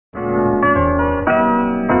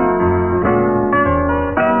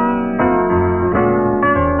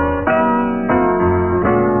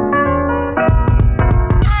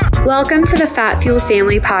Welcome to the Fat Fueled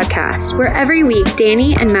Family Podcast, where every week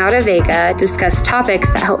Danny and Maura Vega discuss topics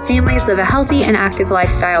that help families live a healthy and active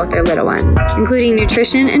lifestyle with their little ones, including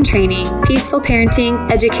nutrition and training, peaceful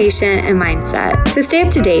parenting, education, and mindset. To stay up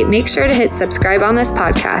to date, make sure to hit subscribe on this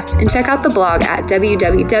podcast and check out the blog at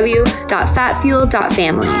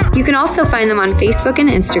www.fatfueled.family. You can also find them on Facebook and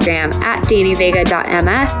Instagram at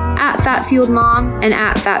DannyVega.ms, at FatFueledMom, and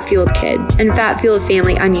at FatFueledKids, and Fat Fueled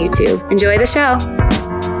Family on YouTube. Enjoy the show.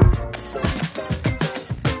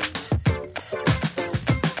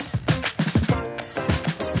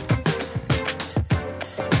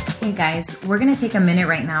 Hey guys, we're going to take a minute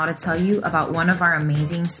right now to tell you about one of our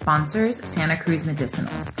amazing sponsors, Santa Cruz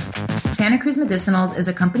Medicinals. Santa Cruz Medicinals is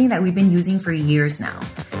a company that we've been using for years now.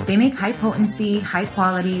 They make high potency, high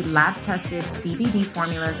quality, lab tested CBD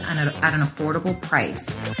formulas at an affordable price.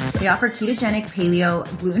 They offer ketogenic, paleo,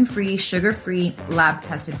 gluten-free, sugar-free, lab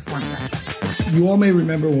tested formulas. You all may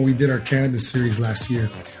remember when we did our cannabis series last year.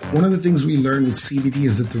 One of the things we learned with CBD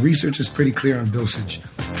is that the research is pretty clear on dosage.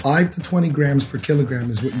 5 to 20 grams per kilogram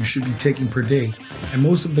is what you should be taking per day. And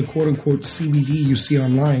most of the quote-unquote CBD you see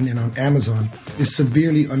online and on Amazon is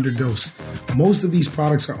severely underdosed. Most of these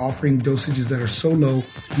products are offering dosages that are so low,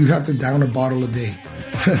 you'd have to down a bottle a day.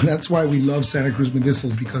 That's why we love Santa Cruz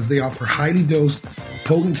Medicinals, because they offer highly dosed,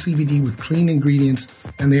 potent CBD with clean ingredients,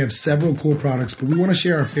 and they have several cool products, but we want to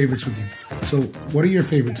share our favorites with you. So what are your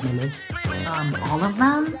favorites, my love? All of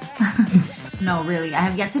them? No, really. I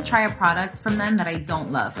have yet to try a product from them that I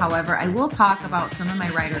don't love. However, I will talk about some of my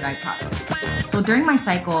ride or die products. So during my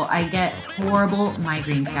cycle, I get horrible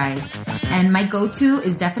migraines, guys. And my go-to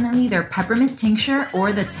is definitely their peppermint tincture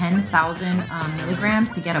or the 10,000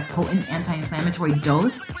 milligrams to get a potent anti-inflammatory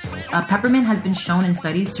dose. Peppermint has been shown in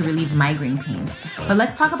studies to relieve migraine pain. But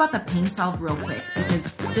let's talk about the pain salve real quick, because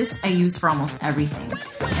this I use for almost everything.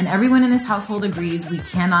 And everyone in this household agrees we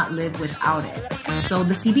cannot live without it. So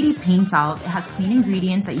the CBD pain salve, it has clean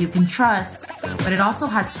ingredients that you can trust, but it also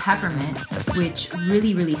has peppermint, which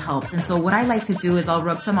really, really helps. And so what I like to do is I'll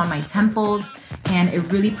rub some on my temples, and it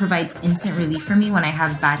really provides instant relief for me when I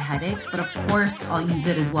have bad headaches. But of course, I'll use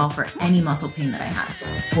it as well for any muscle pain that I have.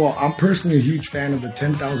 Well, I'm personally a huge fan of the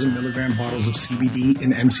 10,000 milligram bottles of CBD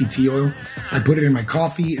in MCT oil. I put it in my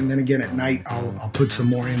coffee, and then again at night, I'll put some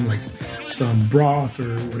more in, like some broth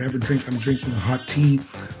or whatever drink I'm drinking, a hot tea,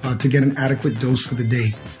 to get an adequate dose for the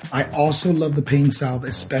day. I also love the pain salve,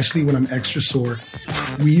 especially when I'm extra sore.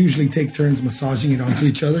 We usually take turns massaging it onto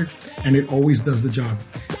each other, and it always does the job.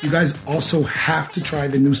 You guys also have to try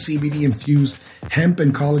the new CBD infused hemp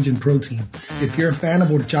and collagen protein. If you're a fan of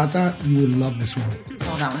horchata, you will love this one.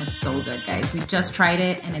 Oh, that one is so good, guys. We just tried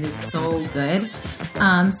it, and it is so good.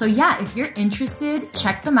 So yeah, if you're interested,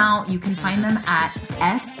 check them out. You can find them at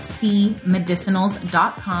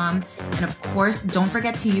scmedicinals.com. And of course, don't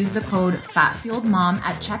forget to use the code FATFueledMom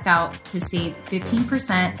at checkout to save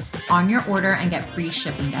 15% on your order and get free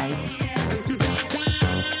shipping, guys.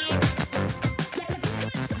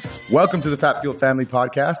 Welcome to the Fat Fueled Family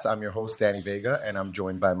Podcast. I'm your host, Danny Vega, and I'm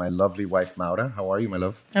joined by my lovely wife, Maura. How are you, my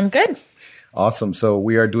love? I'm good. Awesome. So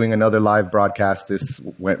we are doing another live broadcast. This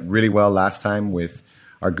went really well last time with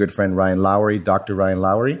our good friend Ryan Lowry, Dr. Ryan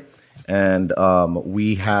Lowry. And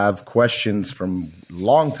we have questions from a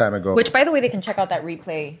long time ago. Which, by the way, they can check out that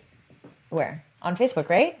replay where? On Facebook,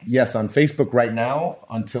 right? Yes, on Facebook right now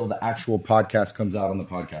until the actual podcast comes out on the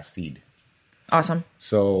podcast feed. Awesome.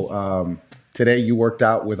 So today you worked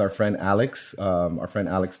out with our friend Alex. Our friend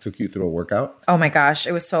Alex took you through a workout. Oh my gosh,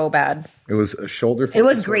 it was so bad. It was a shoulder focus. It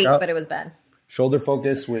was great, workout. but it was bad. Shoulder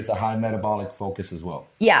focus with a high metabolic focus as well.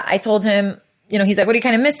 Yeah, I told him, he's like, what are you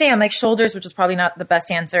kind of missing? I'm like, shoulders, which was probably not the best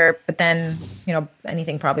answer. But then,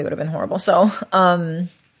 anything probably would have been horrible. So,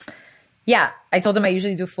 yeah, I told him I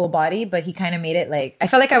usually do full body, but he kind of made it like, I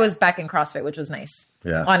felt like I was back in CrossFit, which was nice.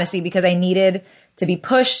 Yeah. Honestly, because I needed to be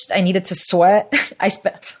pushed. I needed to sweat.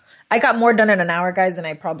 I got more done in an hour, guys, than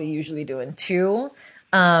I probably usually do in 2.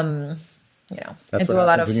 That's I do a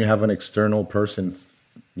lot of when you have an external person,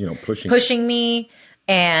 pushing me,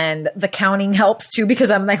 and the counting helps too, because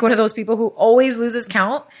I'm like one of those people who always loses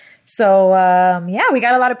count. So we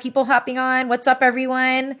got a lot of people hopping on. What's up,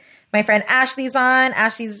 everyone? My friend Ashley's on.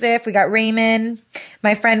 Ashley Ziff. We got Raymond.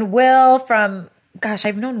 My friend Will from,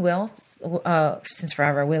 I've known Will since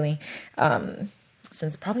forever. Willie,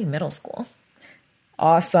 since probably middle school.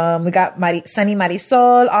 Awesome. We got Sunny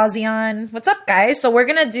Marisol, Ozian. What's up, guys? So we're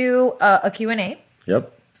going to do a Q&A.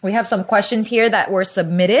 Yep. We have some questions here that were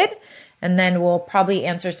submitted, and then we'll probably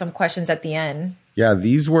answer some questions at the end. Yeah,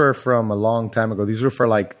 these were from a long time ago. These were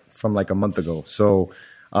from a month ago. So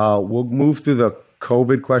we'll move through the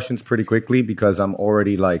COVID questions pretty quickly because I'm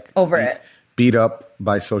already over it. beat up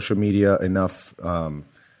by social media enough.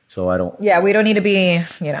 So I don't. Yeah, we don't need to be,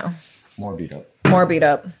 More beat up. more beat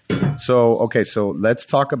up. So let's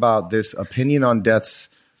talk about this opinion on deaths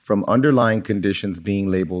from underlying conditions being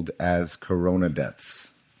labeled as corona deaths.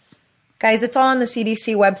 Guys, it's all on the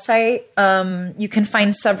CDC website. You can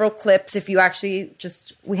find several clips if you actually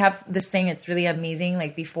we have this thing. It's really amazing.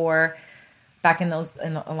 Like before, back in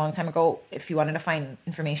a long time ago, if you wanted to find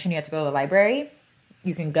information, you had to go to the library.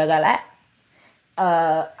 You can Google it.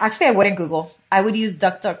 Actually, I wouldn't Google. I would use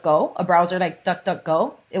DuckDuckGo, a browser like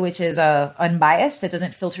DuckDuckGo, which is unbiased. It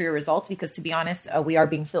doesn't filter your results because, to be honest, we are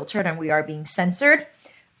being filtered and we are being censored,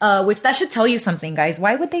 which that should tell you something, guys.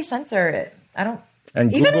 Why would they censor it? I don't.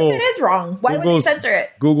 And even Google, if it is wrong, why would they censor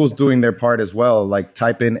it? Google's doing their part as well. Like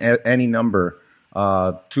type in any number,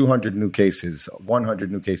 200 new cases, 100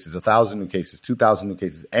 new cases, 1,000 new cases, 2,000 new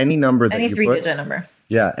cases, any number that any you three-digit number.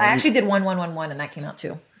 Yeah, I actually did 1111 and that came out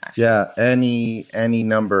too. Actually. Yeah, any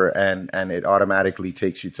number and it automatically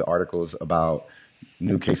takes you to articles about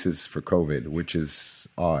new cases for COVID, which is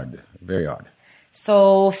odd, very odd.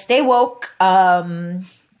 So stay woke.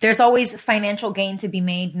 There's always financial gain to be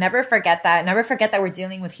made. Never forget that. Never forget that we're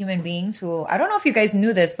dealing with human beings who, I don't know if you guys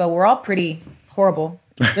knew this, but we're all pretty horrible.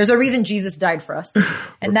 There's a reason Jesus died for us.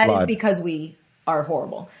 And that is because we are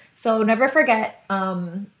horrible. So never forget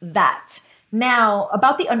that. Now,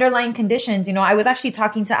 about the underlying conditions, I was actually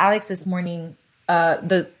talking to Alex this morning,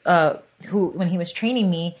 when he was training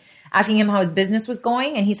me, asking him how his business was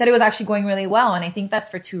going. And he said it was actually going really well. And I think that's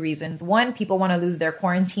for two reasons. One, people want to lose their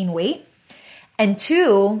quarantine weight. And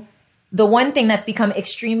two, the one thing that's become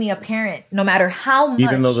extremely apparent, no matter how much...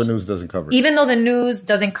 Even though the news doesn't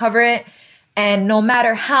cover it. And no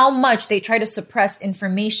matter how much they try to suppress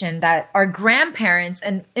information that our grandparents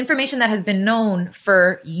and information that has been known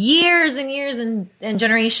for years and years and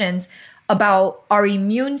generations about our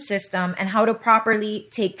immune system and how to properly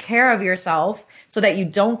take care of yourself so that you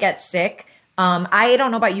don't get sick. I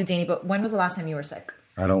don't know about you, Danny, but when was the last time you were sick?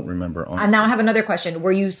 I don't remember. And now I have another question.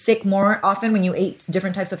 Were you sick more often when you ate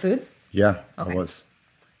different types of foods? Yeah, okay. I was.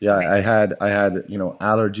 Yeah, okay. I had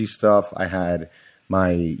allergy stuff. I had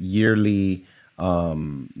my yearly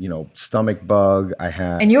stomach bug.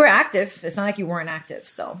 And you were active. It's not like you weren't active.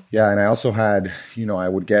 So yeah, and I also had, I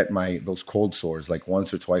would get those cold sores like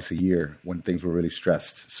once or twice a year when things were really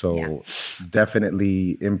stressed. So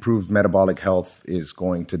definitely improved metabolic health is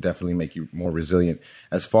going to definitely make you more resilient.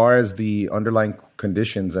 As far as the underlying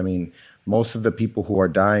conditions, I mean, most of the people who are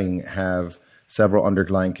dying have several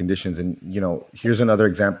underlying conditions. And, here's another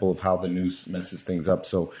example of how the news messes things up.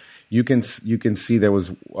 So you can see there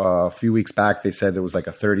was a few weeks back, they said there was like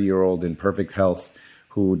a 30-year-old in perfect health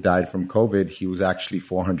who died from COVID. He was actually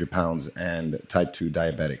 400 pounds and type 2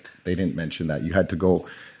 diabetic. They didn't mention that. You had to go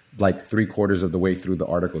like 3/4 of the way through the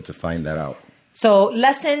article to find that out. So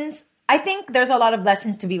lessons, I think there's a lot of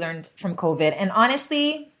lessons to be learned from COVID. And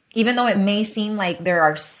honestly, even though it may seem like there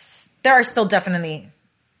are still definitely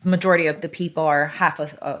majority of the people are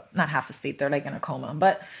not half asleep. They're like in a coma,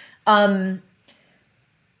 but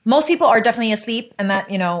most people are definitely asleep, and that,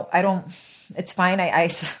 it's fine. I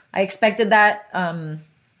expected that. And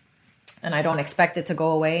I don't expect it to go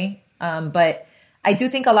away. But I do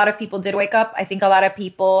think a lot of people did wake up. I think a lot of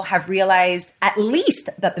people have realized at least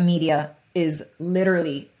that the media is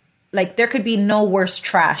literally like, there could be no worse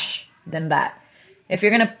trash than that. If you're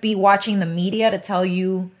going to be watching the media to tell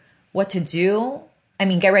you what to do, I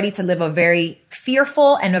mean, get ready to live a very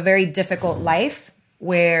fearful and a very difficult life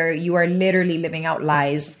where you are literally living out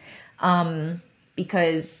lies,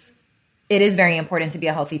 because it is very important to be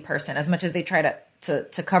a healthy person. As much as they try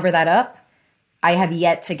to cover that up, I have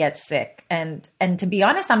yet to get sick. And to be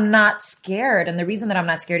honest, I'm not scared. And the reason that I'm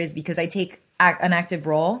not scared is because I take an active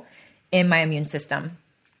role in my immune system.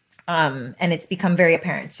 And it's become very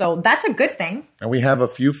apparent. So that's a good thing. And we have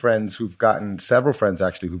several friends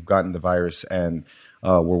actually who've gotten the virus and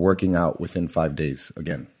we're working out within 5 days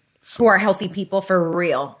again. So, who are healthy people for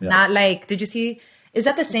real. Yeah. Not like, did you see, is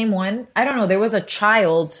that the same one? I don't know. There was a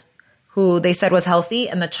child who they said was healthy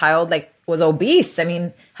and the child was obese. I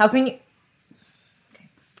mean, how can you? Okay.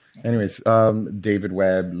 Anyways, David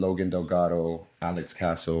Webb, Logan Delgado, Alex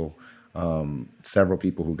Castle, several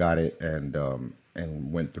people who got it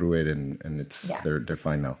and went through it and they're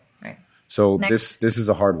fine now. Right. So this is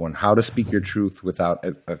a hard one. How to speak your truth without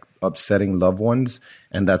upsetting loved ones.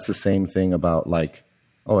 And that's the same thing about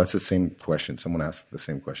that's the same question. Someone asked the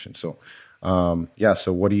same question. So,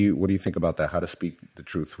 so what do you think about that? How to speak the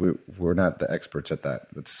truth? We're not the experts at that.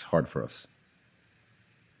 That's hard for us.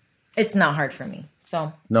 It's not hard for me.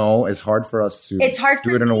 So no, it's hard for us to. It's hard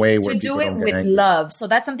do it in a way where to do people it don't get with angry. love. So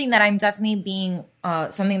that's something that I'm definitely being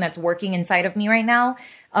something that's working inside of me right now.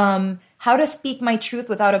 How to speak my truth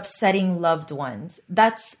without upsetting loved ones.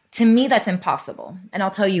 To me, that's impossible. And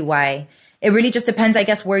I'll tell you why. It really just depends, I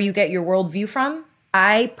guess, where you get your worldview from.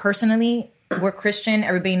 I personally, we're Christian.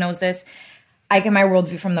 Everybody knows this. I get my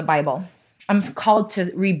worldview from the Bible. I'm called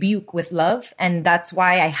to rebuke with love. And that's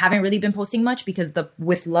why I haven't really been posting much, because the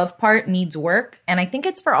with love part needs work. And I think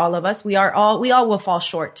it's for all of us. We all will fall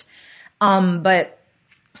short. But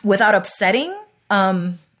without upsetting,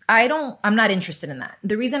 I'm not interested in that.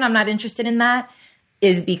 The reason I'm not interested in that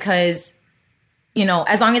is because,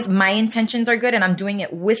 as long as my intentions are good and I'm doing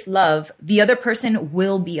it with love, the other person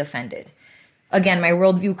will be offended. Again, my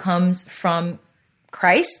worldview comes from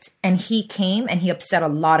Christ, and he came and he upset a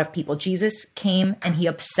lot of people. Jesus came and he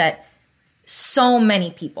upset so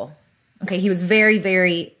many people. Okay. He was very,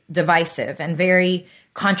 very divisive and very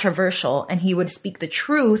controversial, and he would speak the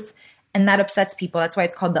truth, and that upsets people. That's why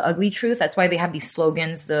it's called the ugly truth. That's why they have these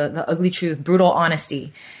slogans, the ugly truth, brutal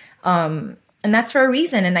honesty. And that's for a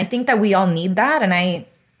reason. And I think that we all need that. And I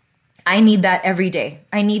need that every day.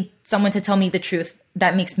 I need someone to tell me the truth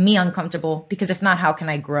that makes me uncomfortable, because if not, how can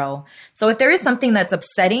I grow? So if there is something that's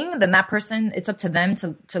upsetting, then that person, it's up to them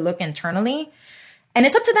to look internally, and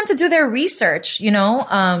it's up to them to do their research.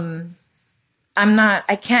 I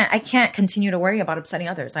can't continue to worry about upsetting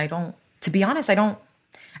others. To be honest,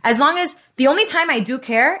 as long as the only time I do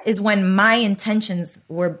care is when my intentions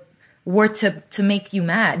were to make you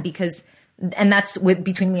mad, and that's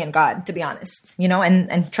between me and God, to be honest,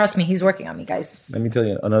 and trust me, he's working on me, guys. Let me tell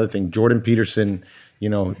you another thing. Jordan Peterson,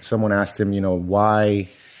 someone asked him, why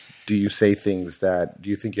do you say things do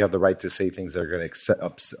you think you have the right to say things that are going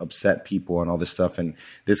to upset people and all this stuff? And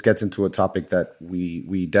this gets into a topic that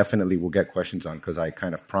we definitely will get questions on, because I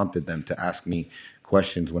kind of prompted them to ask me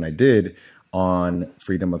questions when I did on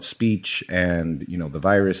freedom of speech and, the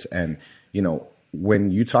virus. And, when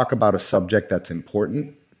you talk about a subject that's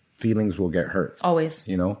important, feelings will get hurt. Always.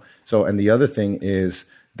 So, and the other thing is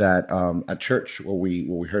that at church, what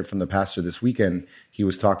we heard from the pastor this weekend, he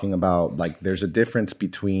was talking about, like, there's a difference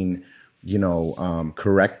between,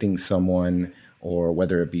 correcting someone, or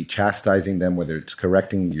whether it be chastising them, whether it's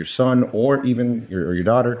correcting your son or even your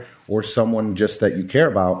daughter, or someone just that you care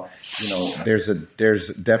about. There's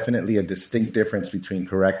definitely a distinct difference between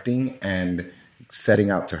correcting and setting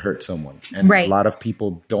out to hurt someone. And right. A lot of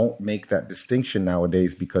people don't make that distinction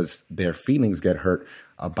nowadays, because their feelings get hurt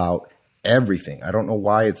about everything. I don't know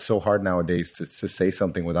why it's so hard nowadays to say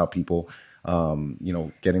something without people,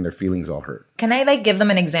 getting their feelings all hurt. Can I give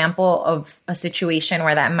them an example of a situation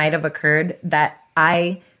where that might have occurred that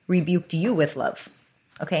I rebuked you with love?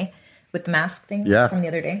 Okay. With the mask thing from the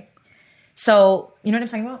other day. So, you know what I'm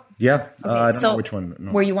talking about? Yeah. Okay, I don't know which one.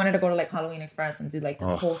 No. Where you wanted to go to Halloween Express and do this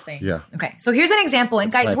whole thing. Yeah. Okay. So here's an example.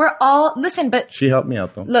 And guys, listen, but she helped me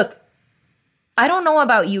out though. Look, I don't know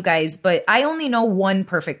about you guys, but I only know one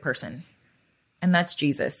perfect person, and that's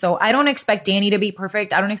Jesus. So I don't expect Danny to be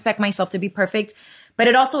perfect. I don't expect myself to be perfect, but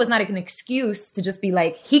it also is not an excuse to just be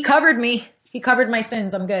like, he covered me. He covered my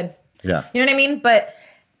sins. I'm good. Yeah. You know what I mean? But,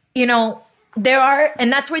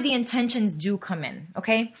 and that's where the intentions do come in.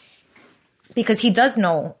 Okay. Because he does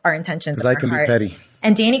know our intentions. Because I can be petty.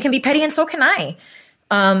 And Danny can be petty, and so can I.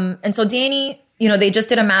 And so Danny, they just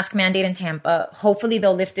did a mask mandate in Tampa. Hopefully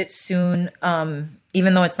they'll lift it soon,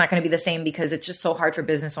 even though it's not going to be the same, because it's just so hard for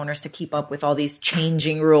business owners to keep up with all these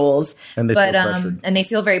changing rules. And they feel pressured. And they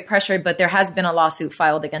feel very pressured. But there has been a lawsuit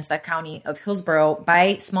filed against that county of Hillsborough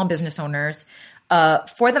by small business owners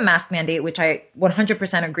for the mask mandate, which I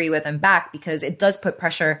 100% agree with and back, because it does put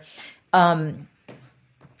pressure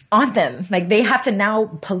on them. They have to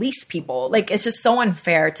now police people. It's just so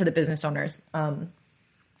unfair to the business owners to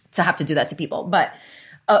have to do that to people. But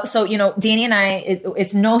so, Danny and I,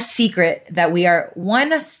 it's no secret that we are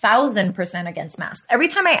 1,000% against masks. Every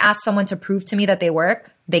time I ask someone to prove to me that they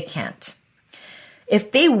work, they can't.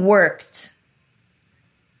 If they worked,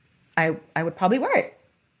 I would probably wear it.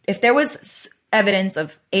 If there was evidence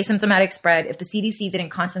of asymptomatic spread, if the CDC didn't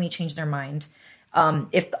constantly change their mind,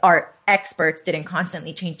 if our experts didn't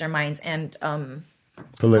constantly change their minds and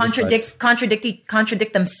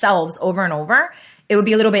contradict themselves over and over, it would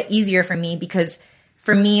be a little bit easier for me, because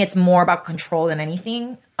for me, it's more about control than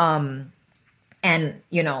anything. And,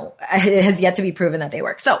 it has yet to be proven that they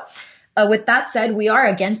work. So with that said, we are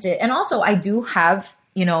against it. And also I do have,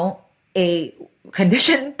 a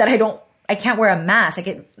condition that I can't wear a mask.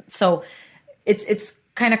 So it's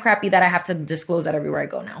kind of crappy that I have to disclose that everywhere I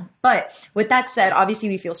go now. But with that said, obviously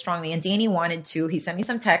we feel strongly, and Danny wanted to. He sent me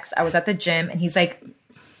some texts. I was at the gym and he's like,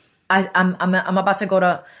 I'm about to go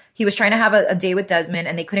to, he was trying to have a day with Desmond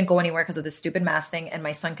and they couldn't go anywhere because of this stupid mask thing. And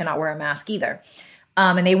my son cannot wear a mask either.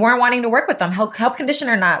 And they weren't wanting to work with them, health condition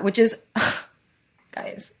or not, which is,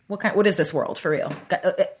 guys, what is this world for real?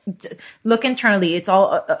 Look internally. It's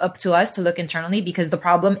all up to us to look internally because the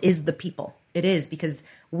problem is the people. It is because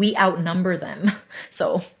we outnumber them.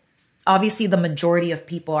 So obviously the majority of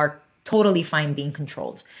people are totally fine being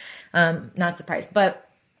controlled. Not surprised, but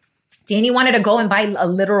Danny wanted to go and buy a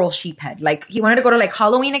literal sheep head. Like he wanted to go to like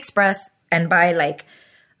Halloween Express and buy like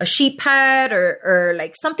a sheep head or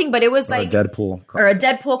like something, but it was like a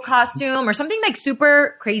Deadpool costume or something like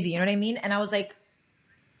super crazy. You know what I mean? And I was like,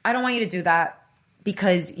 I don't want you to do that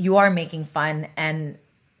because you are making fun and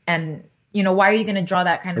you know, why are you going to draw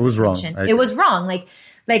that kind of attention? It was wrong.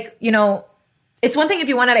 Like, you know, it's one thing if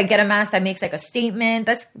you want to like get a mask that makes like a statement,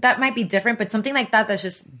 that might be different, but something like that's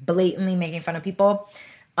just blatantly making fun of people.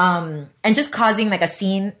 And just causing like a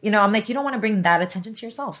scene, you know, I'm like, you don't want to bring that attention to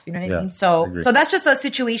yourself. You know what I mean? So that's just a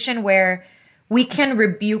situation where we can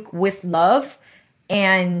rebuke with love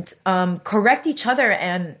and, correct each other.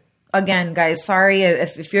 And again, guys, sorry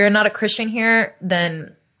if you're not a Christian here,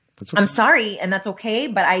 then okay. I'm sorry. And that's okay.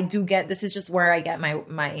 But I do this is just where I get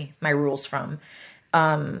my rules from.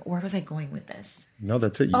 Where was I going with this? No,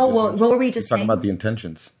 that's it. What were we just saying? Talking about the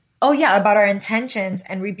intentions. Oh yeah, about our intentions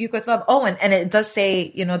and rebuke with love. Oh, and it does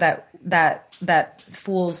say, you know, that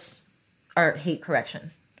fools are hate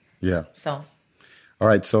correction. Yeah. So. All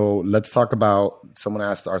right. So let's talk about, someone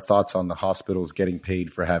asked our thoughts on the hospitals getting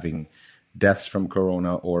paid for having deaths from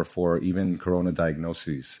corona or for even corona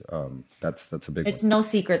diagnoses. That's a big one. It's no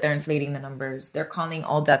secret they're inflating the numbers. They're calling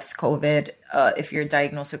all deaths COVID. If you're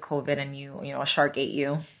diagnosed with COVID and you know, a shark ate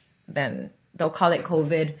you, then they'll call it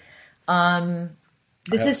COVID.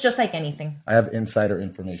 This is just like anything. I have insider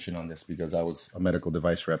information on this because I was a medical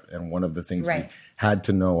device rep. And one of the things we had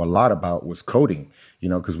to know a lot about was coding, you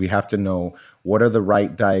know, because we have to know what are the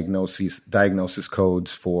right diagnosis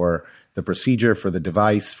codes for the procedure, for the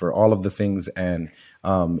device, for all of the things. And,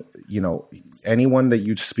 you know, anyone that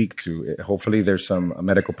you speak to, hopefully there's some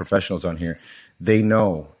medical professionals on here, they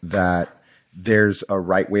know that there's a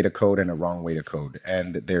right way to code and a wrong way to code.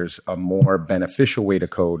 And there's a more beneficial way to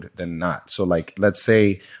code than not. So like, let's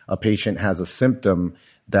say a patient has a symptom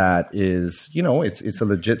that is, you know, it's a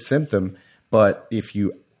legit symptom, but if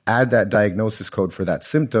you add that diagnosis code for that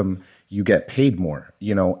symptom, you get paid more,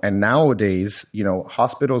 you know. And nowadays, you know,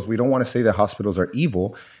 hospitals, we don't want to say that hospitals are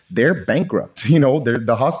evil. They're bankrupt. You know,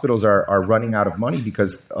 the hospitals are running out of money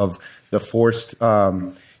because of the forced,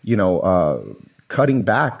 cutting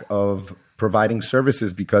back of providing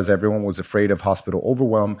services because everyone was afraid of hospital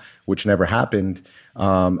overwhelm, which never happened.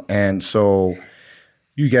 And so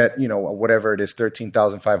you get, you know, whatever it is,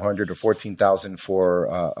 13,500 or 14,000 for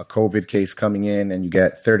a COVID case coming in, and you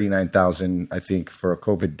get 39,000, I think, for a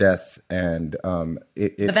COVID death. And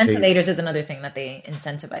the ventilators is another thing that they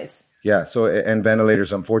incentivize. Yeah. So, and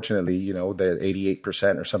ventilators, unfortunately, you know, the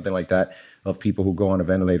 88% or something like that of people who go on a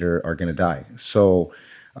ventilator are going to die. So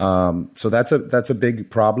that's a big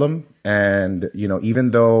problem. And, you know, even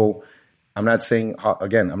though I'm not saying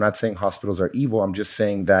hospitals are evil, I'm just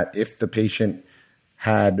saying that if the patient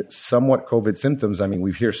had somewhat COVID symptoms, I mean,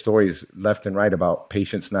 we hear stories left and right about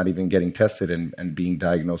patients not even getting tested and being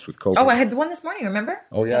diagnosed with COVID. Oh, I had the one this morning, remember?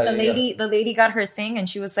 Oh yeah. The lady got her thing and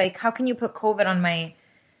she was like, how can you put COVID on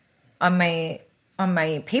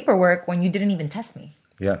my paperwork when you didn't even test me?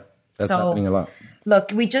 Yeah. That's happening a lot.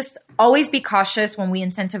 Look, we just always be cautious when we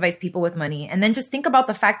incentivize people with money. And then just think about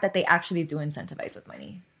the fact that they actually do incentivize with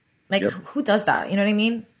money. Like, Who does that? You know what I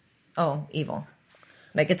mean? Oh, evil.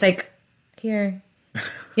 Like, it's like, here,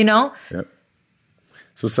 you know? Yep.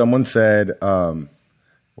 So someone said, got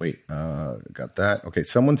that. Okay.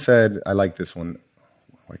 Someone said, I like this one.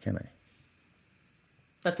 Why can't I?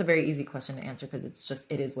 That's a very easy question to answer because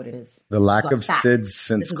it is what it is. The lack of SIDS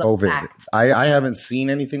since COVID. I haven't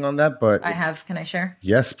seen anything on that, but I have. Can I share?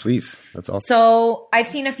 Yes, please. That's awesome. So I've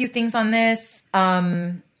seen a few things on this.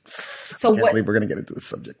 I can't believe we're going to get into this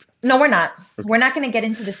subject. No, we're not. Okay. We're not going to get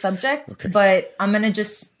into the subject, but I'm going to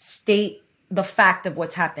just state the fact of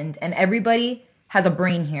what's happened. And everybody has a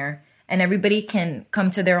brain here. And everybody can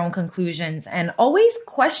come to their own conclusions. And always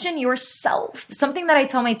question yourself. Something that I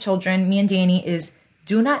tell my children, me and Danny, is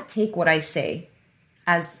do not take what I say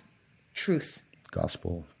as truth.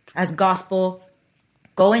 Gospel. As gospel.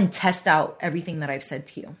 Go and test out everything that I've said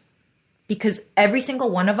to you. Because every single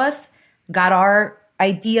one of us got our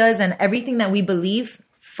ideas and everything that we believe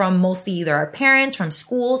from mostly either our parents, from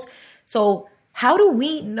schools. So how do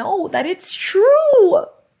we know that it's true?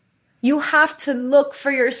 You have to look for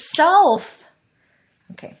yourself.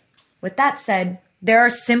 Okay. With that said, there are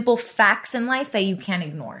simple facts in life that you can't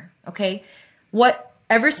ignore. Okay.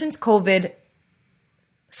 Ever since COVID,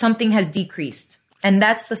 something has decreased. And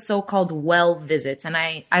that's the so-called well visits. And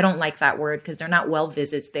I don't like that word because they're not well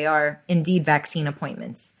visits. They are indeed vaccine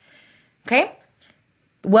appointments. Okay.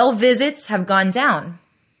 Well visits have gone down.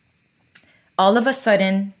 All of a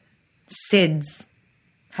sudden, SIDS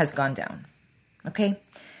has gone down. Okay.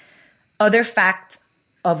 Other fact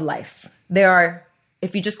of life. There are,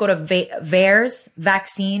 if you just go to VAERS,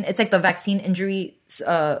 vaccine, it's like the vaccine injury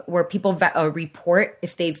where people report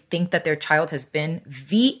if they think that their child has been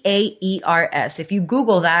VAERS. If you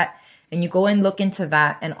Google that and you go and look into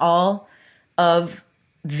that and all of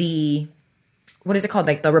the, what is it called?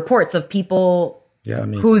 Like the reports of people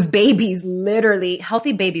whose babies literally,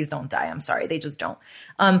 healthy babies don't die. I'm sorry. They just don't.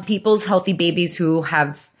 People's healthy babies who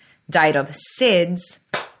have died of SIDS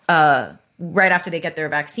right after they get their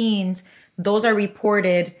vaccines, those are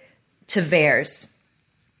reported to VAERS.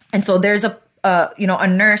 And so there's a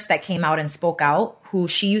nurse that came out and spoke out who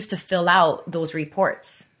she used to fill out those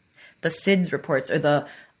reports, the SIDS reports or the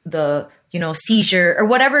seizure or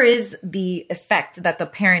whatever is the effect that the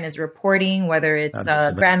parent is reporting, whether it's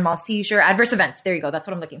grand mal seizure, adverse events. There you go. That's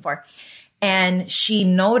what I'm looking for. And she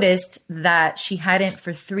noticed that she hadn't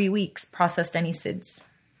for 3 weeks processed any SIDS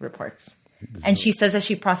reports. And she says that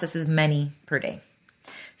she processes many per day.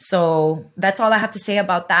 So that's all I have to say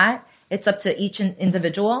about that. It's up to each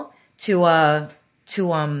individual to look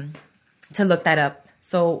that up.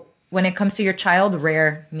 So when it comes to your child,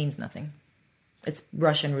 rare means nothing. It's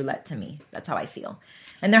Russian roulette to me. That's how I feel.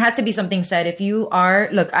 And there has to be something said. If you are,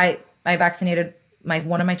 look, I vaccinated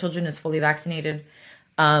one of my children is fully vaccinated.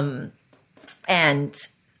 And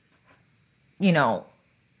he has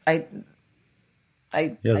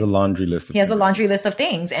a laundry list. He has a laundry list of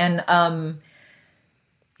things. And,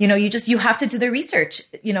 you have to do the research.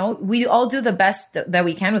 We all do the best that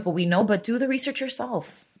we can with what we know, but do the research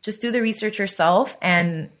yourself. Just do the research yourself.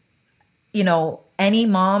 And, any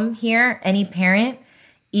mom here, any parent,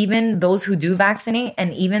 even those who do vaccinate,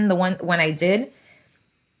 and even the one when I did,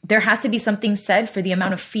 there has to be something said for the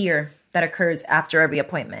amount of fear that occurs after every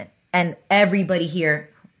appointment. And everybody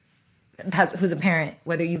here who's a parent,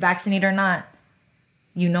 whether you vaccinate or not,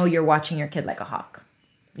 you're watching your kid like a hawk.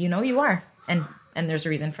 You are. And there's a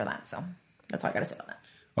reason for that. So that's all I got to say about that.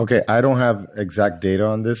 Okay. I don't have exact data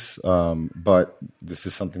on this, but this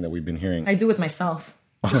is something that we've been hearing. I do with myself.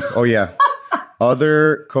 Oh, yeah.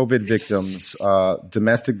 Other COVID victims,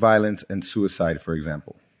 domestic violence and suicide, for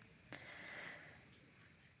example.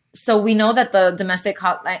 So we know that the domestic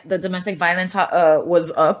violence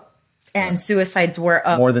was up and suicides were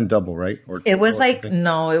up. More than double, right? It was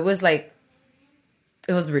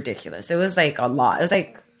ridiculous. It was like a lot. It was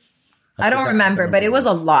like, I don't remember, but it was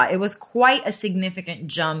a lot. It was quite a significant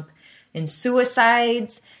jump in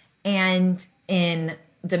suicides and in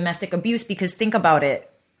domestic abuse, because think about it.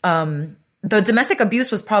 The domestic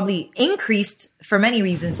abuse was probably increased for many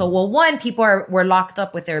reasons. So, one, people were locked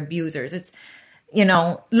up with their abusers. It's,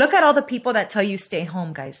 look at all the people that tell you stay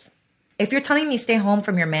home, guys. If you're telling me stay home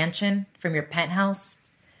from your mansion, from your penthouse,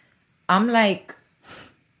 I'm like,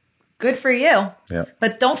 good for you. Yeah.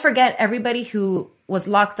 But don't forget everybody who was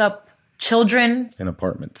locked up, children. In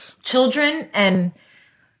apartments. Children and,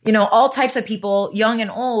 all types of people, young and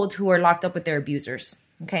old, who are locked up with their abusers,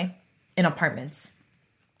 okay, in apartments.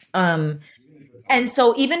 And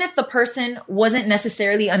so even if the person wasn't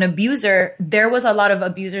necessarily an abuser, there was a lot of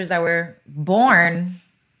abusers that were born.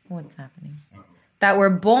 What's happening? That were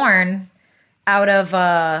born out of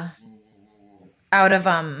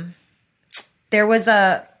there was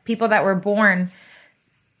people that were born,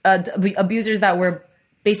 abusers that were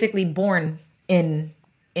basically born in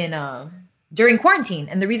during quarantine.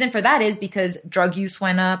 And the reason for that is because drug use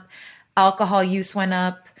went up, alcohol use went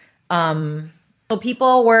up. So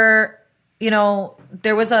people were,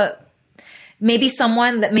 there was maybe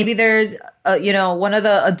there's, one of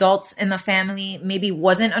the adults in the family maybe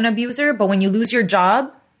wasn't an abuser, but when you lose your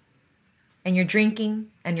job and you're drinking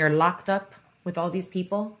and you're locked up with all these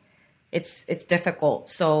people, it's difficult.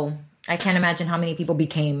 So I can't imagine how many people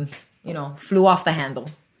became, flew off the handle,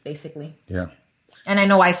 basically. Yeah. And I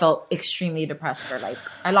know I felt extremely depressed for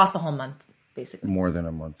I lost a whole month, basically. More than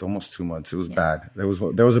a month, almost 2 months. It was bad. There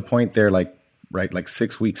was a point there,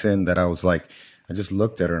 6 weeks in, that I was like, I just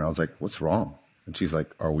looked at her and I was like, what's wrong? And she's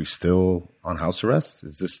like, are we still on house arrest?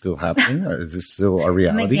 Is this still happening? Or is this still our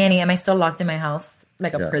reality? I'm like, Danny, am I still locked in my house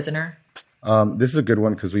like a prisoner? This is a good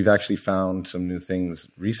one because we've actually found some new things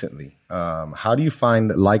recently. How do you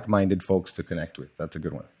find like-minded folks to connect with? That's a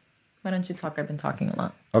good one. Why don't you talk? I've been talking a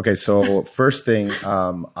lot. Okay, so first thing,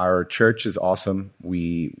 our church is awesome.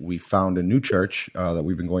 We found a new church that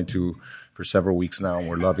we've been going to for several weeks now, and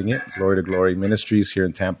we're loving it. Glory to Glory Ministries here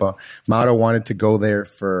in Tampa. Mauro wanted to go there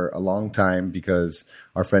for a long time because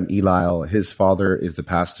our friend Eli, his father is the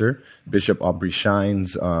pastor, Bishop Aubrey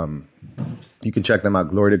Shines. You can check them out,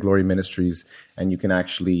 Glory to Glory Ministries, and you can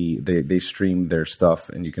actually, they stream their stuff,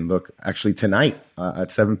 and you can look. Actually, tonight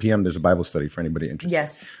at 7 p.m., there's a Bible study for anybody interested.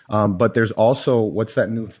 Yes. But there's also, what's that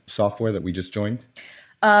new software that we just joined?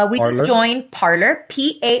 We just joined Parler,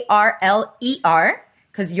 Parler,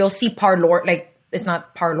 because you'll see Parlor, like it's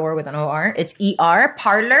not Parlor with an O-R, it's E-R.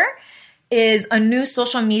 Parler is a new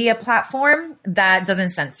social media platform that doesn't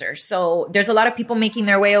censor. So there's a lot of people making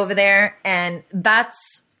their way over there, and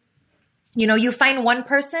that's, you find one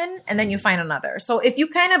person and then you find another. So if you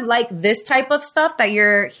kind of like this type of stuff that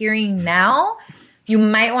you're hearing now, you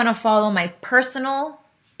might want to follow my personal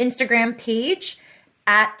Instagram page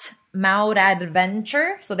at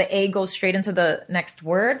Mauradventure. So the A goes straight into the next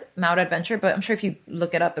word, Mauradventure. But I'm sure if you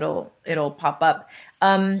look it up, it'll pop up.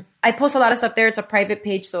 I post a lot of stuff there. It's a private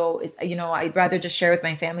page, so I'd rather just share with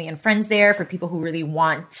my family and friends there for people who really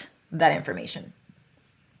want that information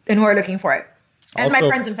and who are looking for it. And also, my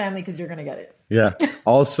friends and family, because you're gonna get it. Yeah.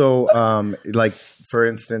 Also, like for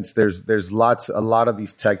instance, there's a lot of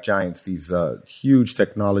these tech giants, these huge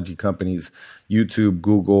technology companies, YouTube,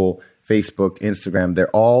 Google, Facebook, Instagram, they're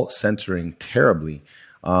all censoring terribly.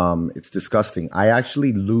 It's disgusting. I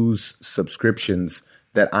actually lose subscriptions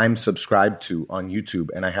that I'm subscribed to on YouTube,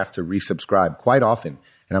 and I have to resubscribe quite often.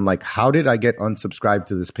 And I'm like, how did I get unsubscribed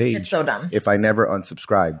to this page? It's so dumb. If I never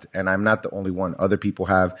unsubscribed? And I'm not the only one. Other people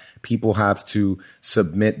have. People have to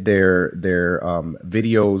submit their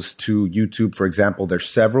videos to YouTube. For example, there's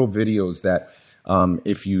several videos that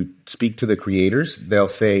if you speak to the creators, they'll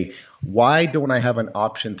say, why don't I have an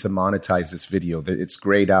option to monetize this video? It's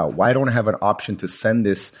grayed out. Why don't I have an option to send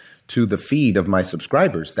this to the feed of my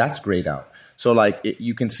subscribers? That's grayed out. So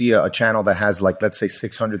you can see a channel that has let's say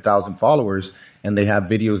 600,000 followers, and they have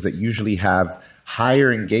videos that usually have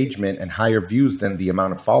higher engagement and higher views than the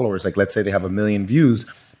amount of followers. Like let's say they have 1 million views,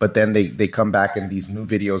 but then they come back and these new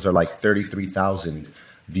videos are like 33,000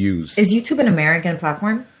 views. Is YouTube an American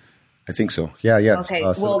platform? I think so. Yeah. Okay.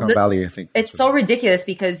 Silicon Valley, I think. It's so ridiculous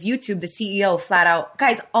because YouTube, the CEO flat out,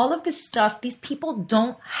 guys, all of this stuff, these people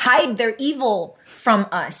don't hide their evil from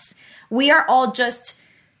us. We are all just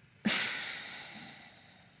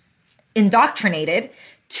indoctrinated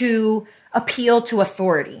to appeal to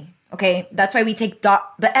authority. Okay. That's why we take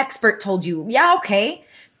the expert told you. Yeah. Okay.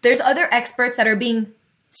 There's other experts that are being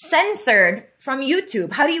censored from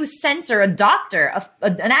YouTube. How do you censor a doctor,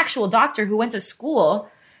 an actual doctor who went to school?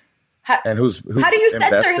 And who's how do you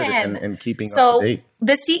censor him? in keeping so up to date?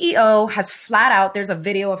 The CEO has flat out, there's a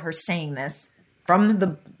video of her saying this from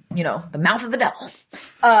the mouth of the devil.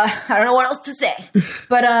 I don't know what else to say,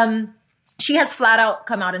 but she has flat out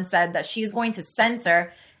come out and said that she's going to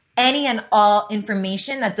censor any and all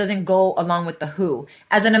information that doesn't go along with the WHO.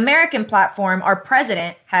 As an American platform, our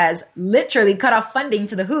president has literally cut off funding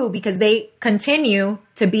to the WHO because they continue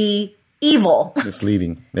to be evil,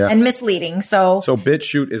 misleading, yeah, and misleading. So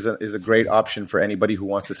BitChute is a great option for anybody who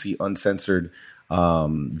wants to see uncensored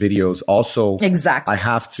videos. Also, exactly, I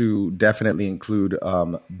have to definitely include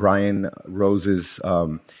Brian Rose's.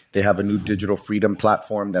 They have a new digital freedom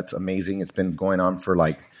platform that's amazing. It's been going on for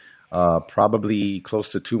probably close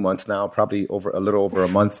to 2 months now, probably a little over a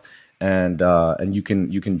month. And you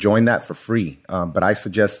can join that for free. But I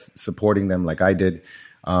suggest supporting them like I did.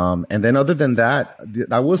 And then other than that,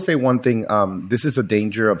 I will say one thing. This is a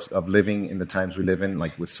danger of living in the times we live in,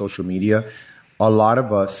 like with social media. A lot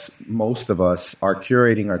of us, most of us, are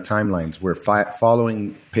curating our timelines. We're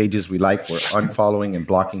following pages we like. We're unfollowing and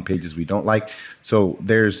blocking pages we don't like. So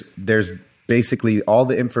there's basically all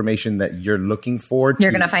the information that you're looking for. You're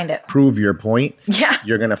going to find it. Prove your point. Yeah.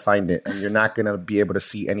 You're going to find it. And you're not going to be able to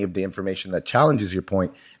see any of the information that challenges your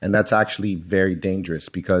point. And that's actually very dangerous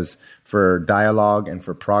because for dialogue and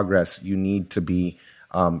for progress, you need to be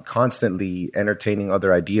constantly entertaining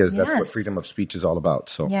other ideas. That's what freedom of speech is all about.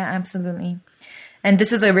 So yeah, absolutely. And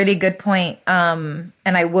this is a really good point. And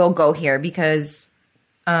I will go here because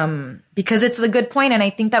it's a good point. And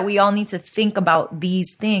I think that we all need to think about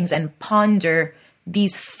these things and ponder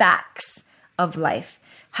these facts of life.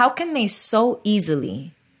 How can they so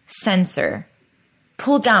easily censor,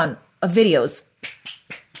 pull down videos?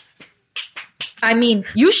 I mean,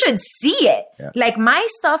 you should see it. Yeah. Like my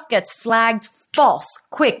stuff gets flagged false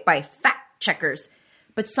quick by fact checkers,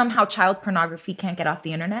 but somehow child pornography can't get off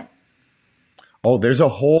the internet. Oh, there's a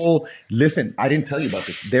whole, listen, I didn't tell you about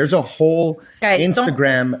this. There's a whole Guys,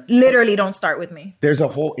 Instagram. Literally don't start with me. There's a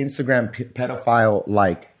whole Instagram pedophile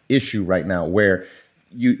like issue right now where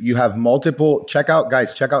you have multiple, check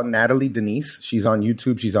out Natalie Denise. She's on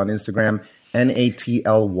YouTube. She's on Instagram,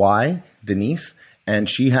 Natly Denise. And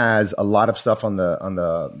she has a lot of stuff on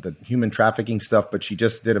the human trafficking stuff, but she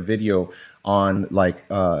just did a video on like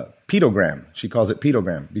pedogram. She calls it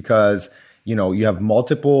pedogram because, you know, you have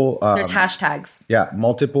multiple There's hashtags. Yeah,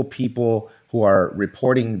 multiple people who are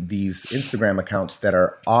reporting these Instagram accounts that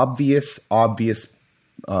are obvious, pedophile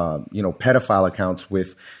accounts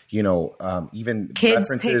with, even Kids,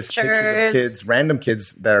 references, pictures of kids, random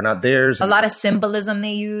kids that are not theirs. A lot of symbolism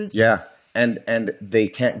they use. Yeah. And they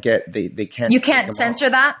can't they can't. You can't censor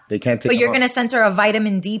that. They can't take. But you're going to censor a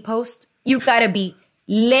vitamin D post. You got to be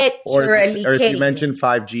literally or if kidding. you mention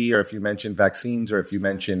 5G, or if you mention vaccines, or if you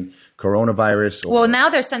mention coronavirus. Well, now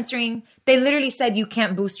they're censoring. They literally said you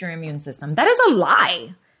can't boost your immune system. That is a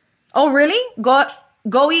lie. Oh, really?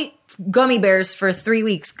 Go eat gummy bears for 3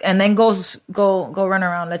 weeks and then go run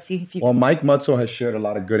around. Let's see if you. Well, Mike Mutzel has shared a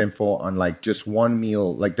lot of good info on like just one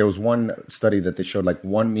meal. Like there was one study that they showed like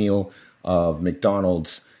one meal of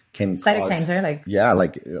McDonald's can cytokines, right?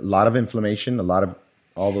 like a lot of inflammation, a lot of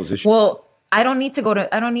all those issues. Well, I don't need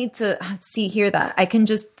to hear that. I can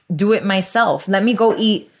just do it myself. Let me go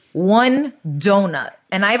eat one donut.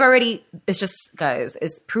 And it's just, guys,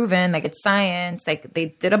 it's proven, like it's science. Like they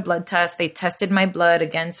did a blood test. They tested my blood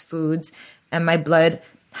against foods and my blood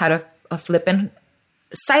had a flippin'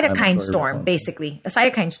 cytokine storm, basically. A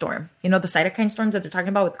cytokine storm. You know the cytokine storms that they're talking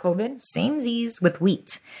about with COVID? Same Z's with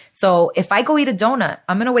wheat. So if I go eat a donut,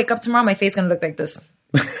 I'm going to wake up tomorrow, my face going to look like this.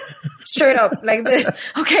 Straight up, like this.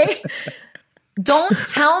 Okay? Don't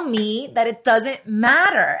tell me that it doesn't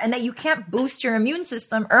matter and that you can't boost your immune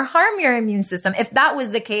system or harm your immune system. If that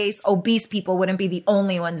was the case, obese people wouldn't be the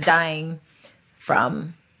only ones dying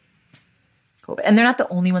from COVID. And they're not the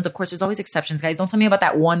only ones, of course. There's always exceptions, guys. Don't tell me about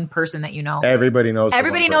that one person that you know. Everybody knows.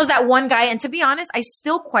 Everybody knows that one guy. And to be honest, I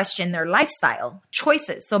still question their lifestyle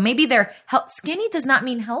choices. So maybe they're skinny does not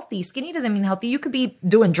mean healthy. Skinny doesn't mean healthy. You could be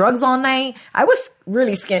doing drugs all night. I was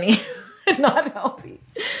really skinny, not healthy.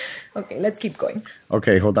 Okay, let's keep going.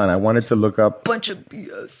 Okay, hold on. I wanted to look up bunch of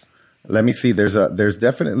BS. Let me see. There's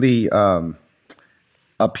definitely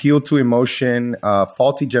appeal to emotion,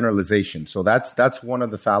 faulty generalization. So that's one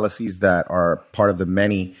of the fallacies that are part of the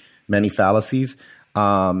many fallacies.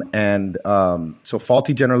 So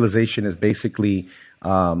faulty generalization is basically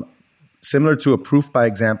similar to a proof by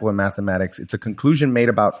example in mathematics. It's a conclusion made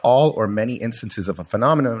about all or many instances of a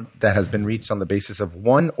phenomenon that has been reached on the basis of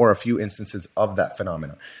one or a few instances of that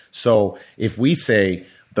phenomenon. So if we say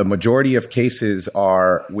the majority of cases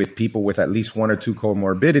are with people with at least one or two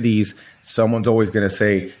comorbidities, someone's always going to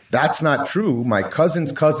say, that's not true. My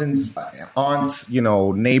cousin's aunt's,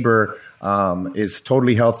 neighbor is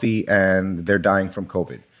totally healthy and they're dying from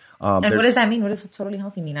COVID. And what does that mean? What does totally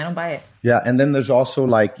healthy mean? I don't buy it. Yeah. And then there's also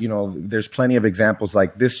there's plenty of examples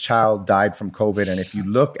like this child died from COVID. And if you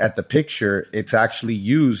look at the picture, it's actually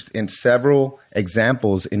used in several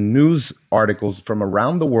examples in news articles from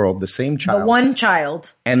around the world, the same child. The one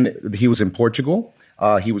child. And he was in Portugal.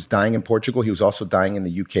 He was dying in Portugal. He was also dying in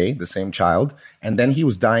the UK, the same child. And then he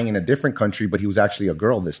was dying in a different country, but he was actually a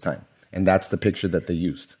girl this time. And that's the picture that they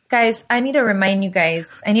used. Guys, I need to remind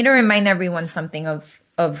everyone something of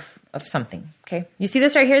something. Okay. You see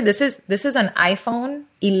this right here? This is an iPhone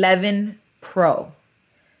 11 Pro.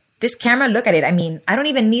 This camera, look at it. I mean, I don't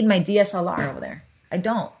even need my DSLR over there. I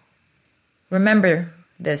don't. Remember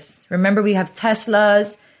this. Remember, we have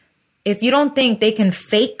Teslas. If you don't think they can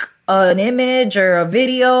fake an image or a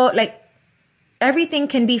video, like everything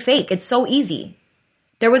can be fake. It's so easy.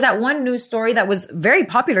 There was that one news story that was very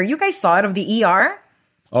popular. You guys saw it, of the ER.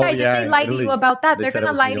 Oh, guys, yeah, if they lie to you about that, they're going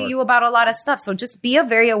to lie to you about a lot of stuff. So just be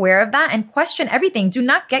very aware of that and question everything. Do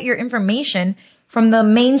not get your information from the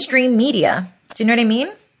mainstream media. Do you know what I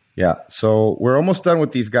mean? Yeah. So we're almost done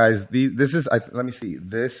with these guys. This is, let me see.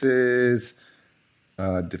 This is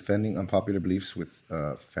defending unpopular beliefs with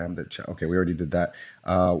Okay, we already did that.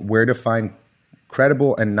 Where to find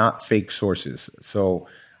credible and not fake sources. So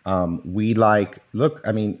even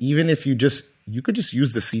if you could just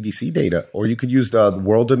use the CDC data, or you could use the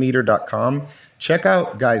worldometer.com. Check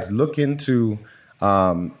out, guys, look into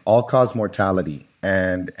all-cause mortality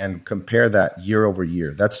and compare that year over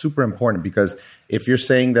year. That's super important, because if you're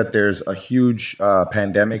saying that there's a huge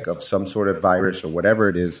pandemic of some sort of virus or whatever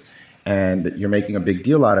it is, and you're making a big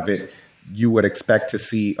deal out of it, you would expect to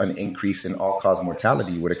see an increase in all-cause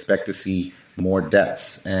mortality. You would expect to see more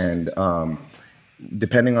deaths. And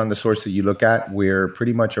depending on the source that you look at, we're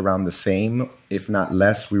pretty much around the same, if not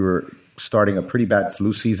less. We were starting a pretty bad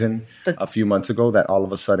flu season a few months ago that all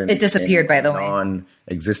of a sudden it disappeared, by the way.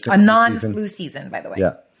 Non-existent. A non-flu season, by the way.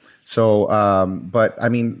 Yeah. So, but I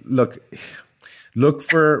mean, look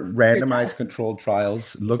for randomized controlled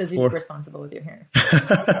trials. Look Says for you're responsible with your hair.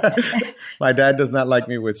 My dad does not like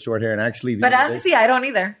me with short hair, and actually, But honestly, I don't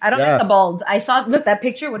either. I don't like the bald. I saw that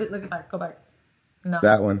picture. Look at that. Go back. No.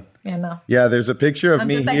 That one. Yeah, no. Yeah, there's a picture of I'm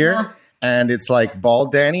me just like, here. no. And it's like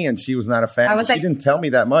bald Danny, and she was not a fan. I was she like- didn't tell me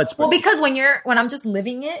that much. Well, because when I'm just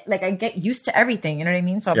living it, like I get used to everything. You know what I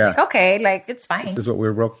mean? So I'm Yeah. like, okay, like it's fine. This is what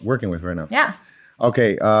we're working with right now. Yeah.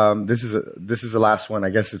 Okay, this is the last one.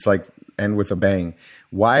 I guess it's like end with a bang.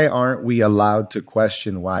 Why aren't we allowed to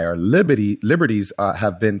question why our liberties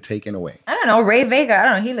have been taken away? I don't know. Ray Vega. I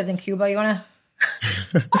don't know. He lived in Cuba. You want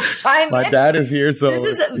to chime My in? dad is here, so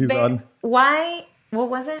This is he's on. Why? What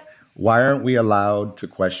was it? Why aren't we allowed to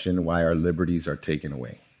question why our liberties are taken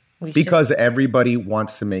away? We should. Because everybody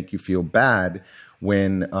wants to make you feel bad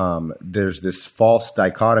when there's this false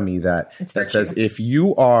dichotomy that says virtue. if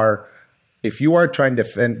you are trying to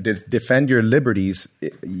defend your liberties,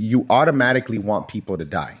 you automatically want people to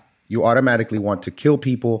die. You automatically want to kill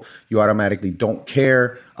people. You automatically don't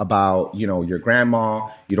care about, your grandma.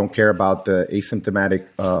 You don't care about the asymptomatic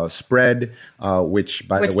spread, which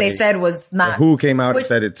by the way, they said was not. WHO came out and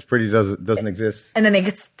said it's doesn't exist. And then they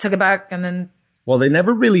took it back, and then Well, they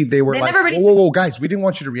never really. They were They like, never really whoa, guys, we didn't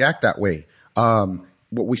want you to react that way.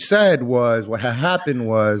 What we said was, what had happened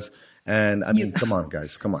was. And I mean, come on,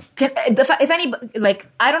 guys, come on. if any, like,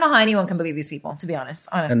 I don't know how anyone can believe these people, to be honest.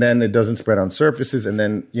 And then it doesn't spread on surfaces, and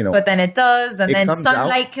then But then it does, and It then comes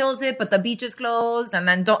sunlight out. kills it, but the beach is closed, and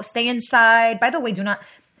then don't stay inside. By the way, do not.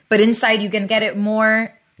 But inside, you can get it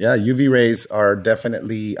more. yeah, UV rays are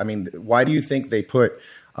definitely. I mean, why do you think they put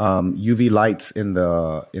UV lights in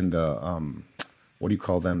the what do you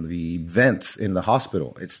call them? The vents in the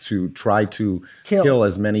hospital. It's to try to kill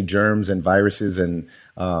as many germs and viruses and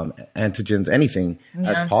antigens, anything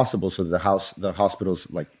as possible, so that the hospital's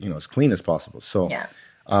like as clean as possible. So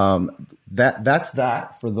that's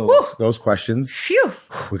that for those questions. Phew.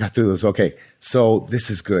 We got through those. Okay, so this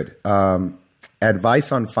is good.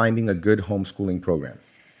 Advice on finding a good homeschooling program.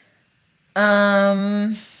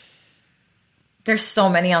 There's so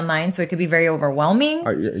many online, so it could be very overwhelming.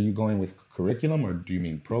 Are you going with curriculum, or do you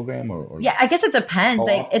mean program, or Yeah, I guess it depends.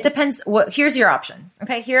 Co-op? Like, it depends. Here's your options.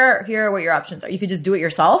 Okay, here are what your options are. You could just do it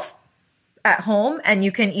yourself at home, and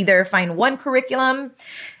you can either find one curriculum.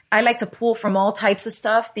 I like to pull from all types of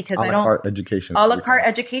stuff because a I la don't carte education? a la carte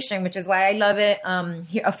education, which is why I love it.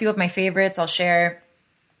 Here, a few of my favorites I'll share.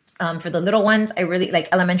 For the little ones, I really like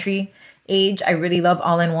elementary age. I really love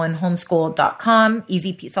allinoneHomeschool.com.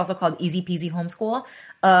 It's also called Easy Peasy Homeschool.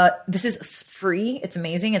 This is free. It's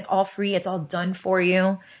amazing. It's all free. It's all done for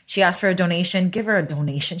you. She asked for a donation. Give her a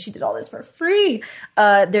donation. She did all this for free.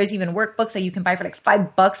 There's even workbooks that you can buy for like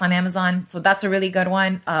 $5 on Amazon. So that's a really good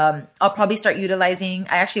one. I'll probably start utilizing.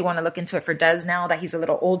 I actually want to look into it for Des now that he's a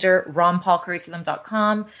little older.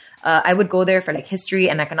 RonPaulCurriculum.com. I would go there for like history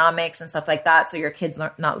and economics and stuff like that. So your kid's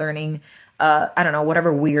not learning I don't know,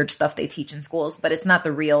 whatever weird stuff they teach in schools, but it's not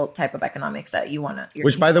the real type of economics that you want to.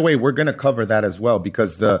 Which, by the way, we're going to cover that as well,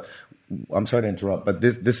 because I'm sorry to interrupt, but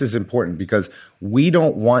this is important, because we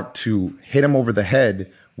don't want to hit them over the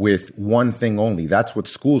head with one thing only. That's what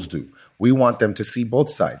schools do. We want them to see both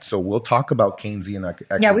sides. So we'll talk about Keynesian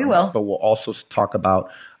economics. Yeah, we will. But we'll also talk about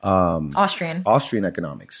Austrian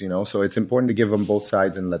economics, So it's important to give them both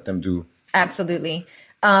sides and let them do. Absolutely.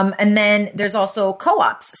 And then there's also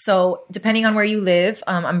co-ops. So depending on where you live,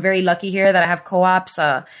 I'm very lucky here that I have co-ops.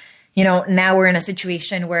 Now we're in a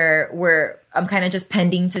situation where I'm kind of just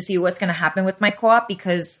pending to see what's going to happen with my co-op,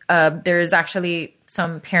 because there's actually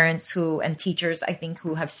some parents and teachers, I think,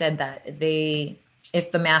 who have said that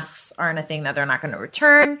if the masks aren't a thing, that they're not going to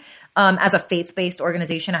return. As a faith-based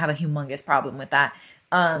organization, I have a humongous problem with that.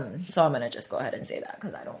 So I'm going to just go ahead and say that,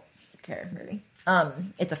 because I don't care really.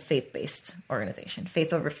 It's a faith-based organization,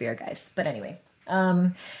 faith over fear, guys. But anyway,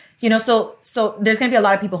 so there's going to be a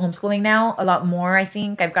lot of people homeschooling now, a lot more. I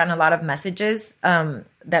think I've gotten a lot of messages, of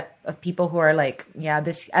people who are like, yeah,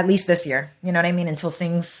 at least this year, you know what I mean? Until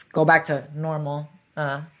things go back to normal,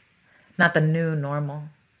 not the new normal,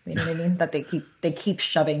 you know what I mean? That they keep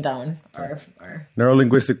shoving down our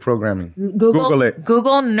Neuro-linguistic programming. Google it.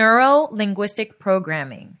 Google neuro-linguistic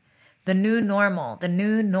programming. The new normal. The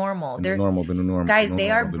new normal. Guys, they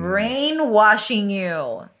are brainwashing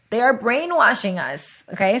you. They are brainwashing us.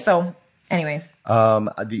 Okay, so anyway.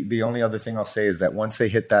 The only other thing I'll say is that once they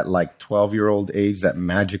hit that like 12-year-old age, that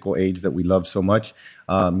magical age that we love so much,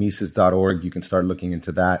 Mises.org. You can start looking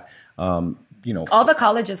into that. All the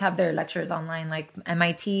colleges have their lectures online, like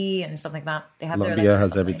MIT and stuff like that. They have Columbia their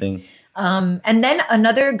has online. everything. And then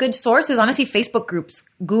another good source is honestly Facebook groups.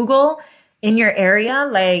 Google in your area.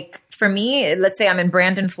 Like for me, let's say I'm in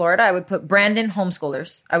Brandon, Florida. I would put Brandon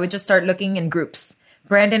homeschoolers. I would just start looking in groups.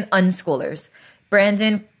 Brandon unschoolers.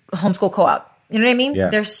 Brandon homeschool co-op. You know what I mean? Yeah.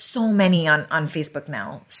 There's so many on Facebook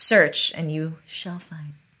now. Search and you shall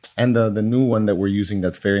find. And the new one that we're using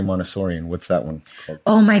that's very Montessorian. What's that one called?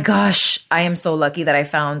 Oh my gosh. I am so lucky that I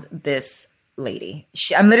found this lady.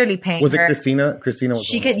 I'm literally paying Was her. it Christina? Christina was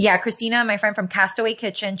She could, yeah, Christina, my friend from Castaway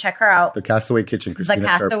Kitchen. Check her out. the Castaway Kitchen. Christina The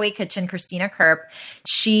Castaway Kitchen, Christina Kerp.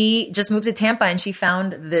 She just moved to Tampa and she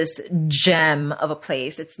found this gem of a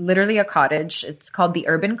place. It's literally a cottage. It's called the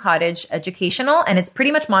Urban Cottage Educational, and it's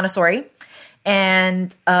pretty much Montessori.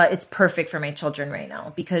 And it's perfect for my children right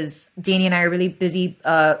now because Danny and I are really busy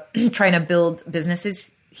trying to build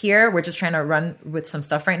businesses here. We're just trying to run with some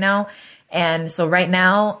stuff right now. And so right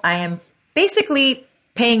now I am basically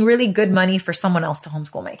paying really good money for someone else to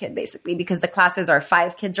homeschool my kid, basically, because the classes are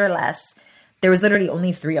 5 kids or less. There was literally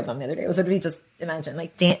only 3 of them the other day. It was literally just, imagine,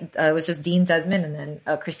 like it was just Dean, Desmond, and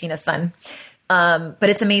then Christina's son. But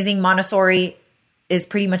it's amazing. Montessori is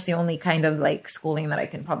pretty much the only kind of like schooling that I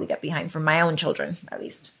can probably get behind for my own children, at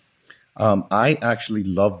least. I actually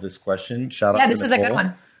love this question. Shout out to this is a good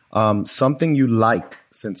Nicole. one. Something you like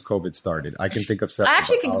since COVID started. I can think of several. I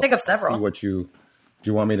actually but can I'll think of several. See what do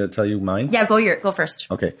you want me to tell you mine? Yeah, go first.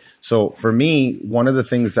 Okay. So for me, one of the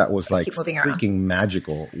things that was like Keep moving around. freaking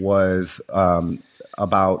magical was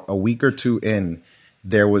about a week or two in,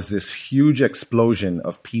 there was this huge explosion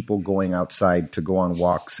of people going outside to go on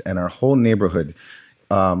walks, and our whole neighborhood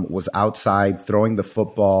was outside throwing the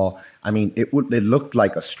football. I mean, it looked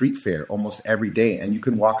like a street fair almost every day. And you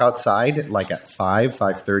could walk outside like at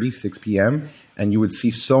 5:30, 6 p.m. and you would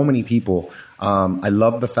see so many people. I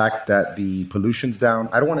love the fact that the pollution's down.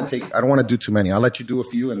 I don't want to do too many. I'll let you do a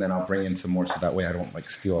few and then I'll bring in some more so that way I don't like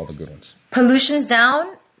steal all the good ones. Pollution's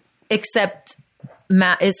down, except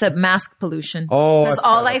mask pollution. Oh, because I forgot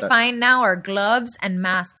all about I that. find now are gloves and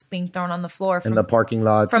masks being thrown on the floor In the parking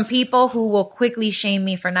lot. from people who will quickly shame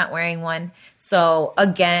me for not wearing one. So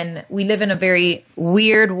again, we live in a very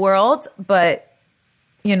weird world, but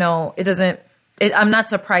I'm not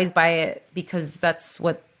surprised by it because that's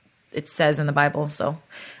what it says in the Bible. So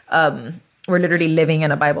we're literally living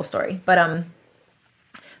in a Bible story. But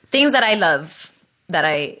things that I love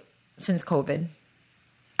since COVID,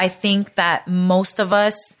 I think that most of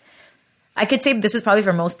us, I could say this is probably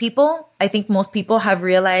for most people. I think most people have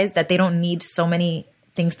realized that they don't need so many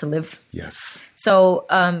things to live. Yes. So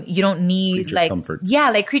you don't need Creature comforts.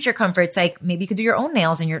 like creature comforts. Like maybe you could do your own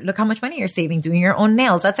nails and look how much money you're saving doing your own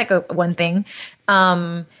nails. That's like one thing.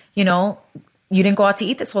 You didn't go out to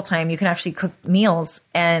eat this whole time. You can actually cook meals.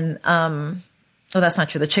 And that's not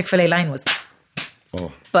true. The Chick-fil-A line was.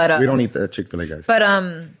 Oh, But we don't eat the Chick-fil-A, guys. But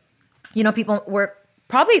people were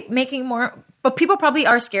probably making more. But people probably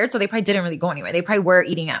are scared, so they probably didn't really go anywhere. They probably were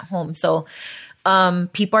eating at home. So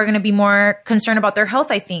people are going to be more concerned about their health,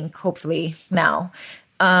 I think, hopefully now.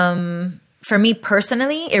 For me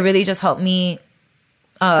personally, it really just helped me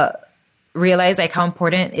realize like how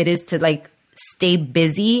important it is to like stay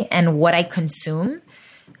busy and what I consume.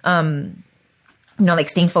 Like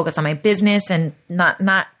staying focused on my business and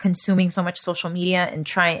not consuming so much social media and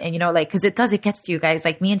trying, and because it gets to you guys.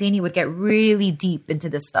 Like me and Danny would get really deep into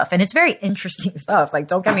this stuff, and it's very interesting stuff. Like,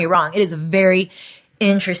 don't get me wrong, it is very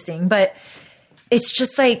interesting, but it's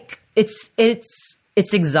just like it's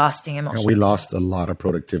exhausting emotionally. We lost a lot of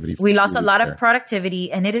productivity. We lost a lot of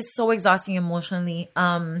productivity, and it is so exhausting emotionally.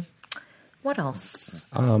 What else?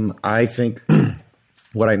 I think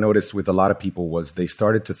what I noticed with a lot of people was they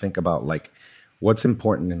started to think about like what's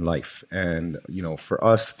important in life. And, for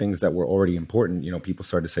us, things that were already important, people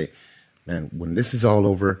started to say, man, when this is all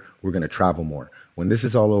over, we're going to travel more. When this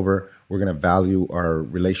is all over, we're going to value our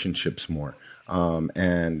relationships more.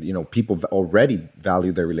 And people already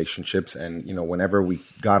value their relationships. And, whenever we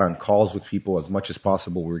got on calls with people as much as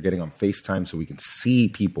possible, we were getting on FaceTime so we can see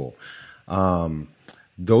people.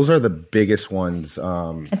 Those are the biggest ones.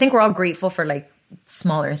 I think we're all grateful for like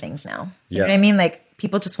smaller things now. You know Yeah. what I mean? Like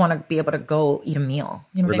people just want to be able to go eat a meal.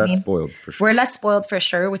 You know We're what I mean? less spoiled for sure. We're less spoiled for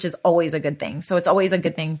sure, which is always a good thing. So it's always a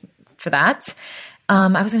good thing for that.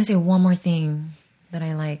 I was going to say one more thing that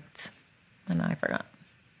I liked, and now I forgot.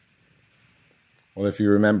 Well, if you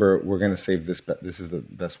remember, we're going to save this. This is the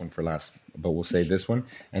best one for last, but we'll save this one,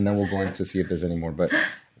 and then we'll go in to see if there's any more. But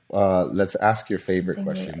let's ask your favorite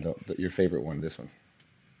question, your favorite one, this one.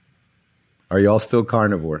 Are y'all still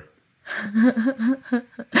carnivore?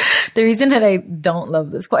 The reason that I don't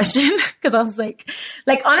love this question, because I was like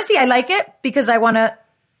honestly, I like it because I want to,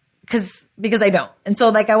 because I don't. And so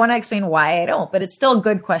like, I want to explain why I don't, but it's still a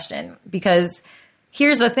good question because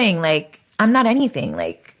here's the thing, like, I'm not anything.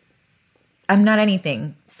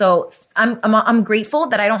 So I'm grateful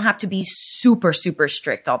that I don't have to be super, super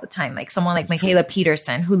strict all the time. Like someone like Michaela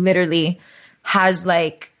Peterson, who literally has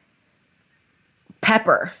like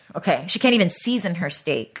pepper. Okay. She can't even season her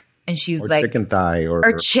steak. And she's like chicken thigh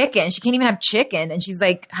or chicken. She can't even have chicken. And she's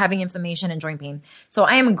like having inflammation and joint pain. So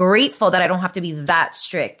I am grateful that I don't have to be that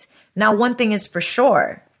strict. Now, one thing is for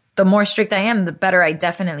sure, the more strict I am, the better I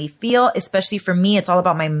definitely feel. Especially for me, it's all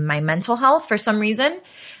about my mental health for some reason.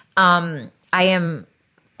 When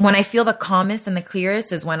I feel the calmest and the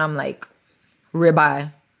clearest is when I'm like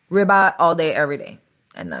ribeye all day, every day.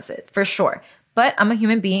 And that's it for sure. But I'm a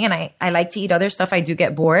human being and I like to eat other stuff. I do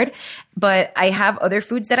get bored, but I have other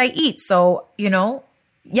foods that I eat. So,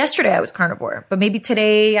 yesterday I was carnivore, but maybe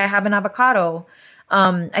today I have an avocado.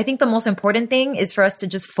 I think the most important thing is for us to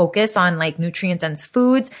just focus on like nutrient dense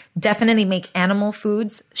foods. Definitely make animal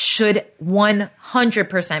foods should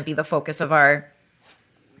 100% be the focus of our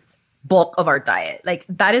bulk of our diet. Like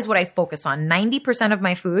that is what I focus on. 90% of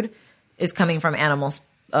my food is coming from animal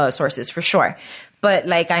sources for sure. But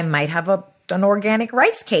like I might have an organic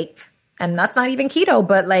rice cake and that's not even keto,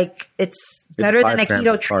 but like it's better than a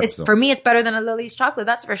keto. For me, it's better than a Lily's chocolate.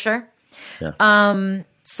 That's for sure. Yeah.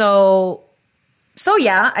 So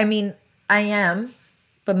yeah, I mean, I am,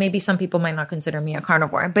 but maybe some people might not consider me a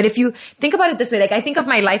carnivore. But if you think about it this way, like I think of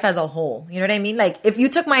my life as a whole, you know what I mean? Like if you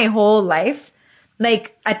took my whole life,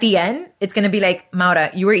 like at the end, it's going to be like,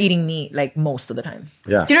 Maura, you were eating meat like most of the time.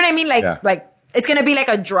 Yeah. Do you know what I mean? Like it's going to be like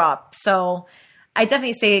a drop. So I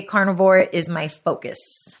definitely say carnivore is my focus.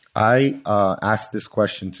 I asked this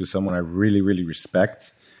question to someone I really, really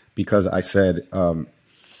respect because I said,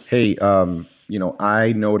 hey,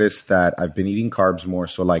 I noticed that I've been eating carbs more.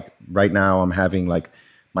 So like right now I'm having like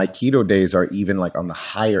my keto days are even like on the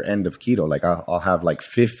higher end of keto. Like I'll have like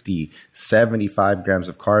 50, 75 grams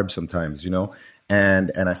of carbs sometimes,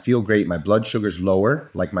 and I feel great. My blood sugar's lower.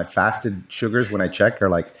 Like my fasted sugars when I check are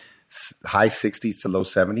like high 60s to low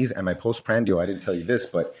 70s. And my postprandial, I didn't tell you this,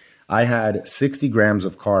 but I had 60 grams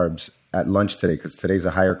of carbs at lunch today because today's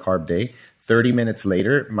a higher carb day. 30 minutes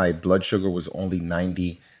later, my blood sugar was only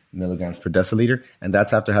 90 milligrams per deciliter. And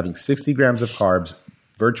that's after having 60 grams of carbs,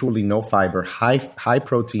 virtually no fiber, high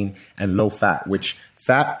protein, and low fat, which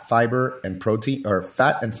fat, fiber, and protein, or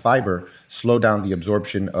fat and fiber slow down the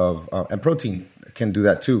absorption of, and protein can do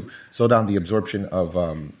that too, slow down the absorption of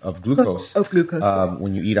glucose.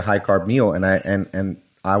 When you eat a high carb meal. And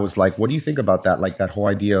I was like, what do you think about that? Like that whole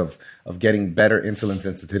idea of getting better insulin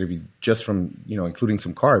sensitivity just from, including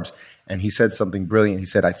some carbs. And he said something brilliant. He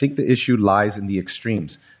said, I think the issue lies in the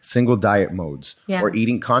extremes, single diet modes, or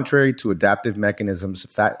eating contrary to adaptive mechanisms,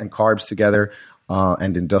 fat and carbs together,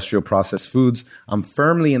 and industrial processed foods. I'm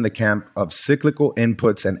firmly in the camp of cyclical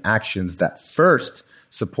inputs and actions that first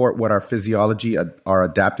support what our physiology are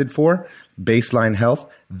adapted for, baseline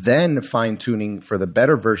health, then fine-tuning for the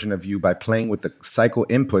better version of you by playing with the cycle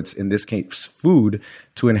inputs, in this case food,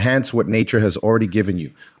 to enhance what nature has already given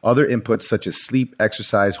you. Other inputs such as sleep,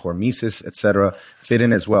 exercise, hormesis, etc. fit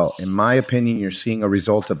in as well. In my opinion, you're seeing a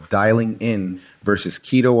result of dialing in versus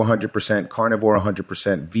keto 100%, carnivore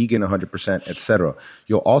 100%, vegan 100%, etc.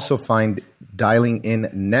 You'll also find dialing in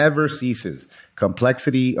never ceases.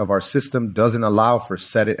 Complexity of our system doesn't allow for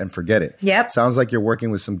set it and forget it. Yep. Sounds like you're working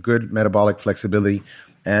with some good metabolic flexibility.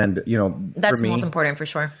 And, that's for me, the most important for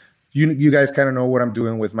sure. You guys kind of know what I'm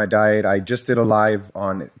doing with my diet. I just did a live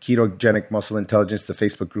on Ketogenic Muscle Intelligence, the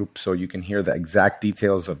Facebook group, so you can hear the exact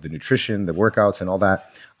details of the nutrition, the workouts, and all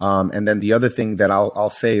that. And then the other thing that I'll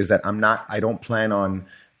say is that I don't plan on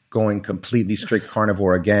going completely strict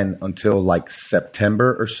carnivore again until like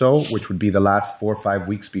September or so, which would be the last 4 or 5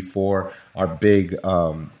 weeks before our big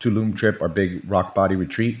Tulum trip, our big rock body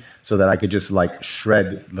retreat, so that I could just like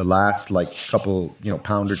shred the last like couple,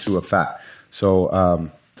 pound or two of fat. So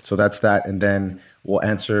that's that. And then we'll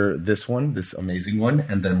answer this amazing one.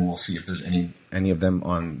 And then we'll see if there's any of them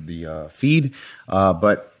on the feed.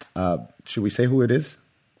 But should we say who it is?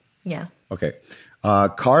 Yeah. Okay.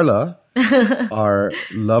 Carla, our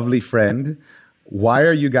lovely friend. Why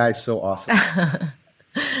are you guys so awesome?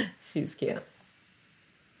 She's cute.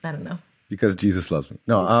 I don't know. Because Jesus loves me.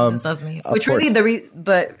 No, Jesus loves me. Which really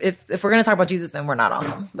but if we're gonna talk about Jesus, then we're not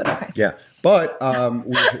awesome. But okay. Yeah, but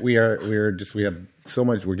we have so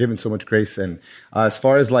much. We're given so much grace, and as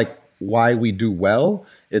far as like why we do well.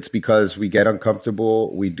 It's because we get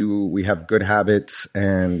uncomfortable. We have good habits,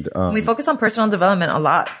 and we focus on personal development a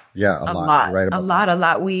lot. Yeah, a lot. Right, a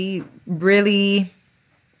lot. We really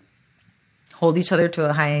hold each other to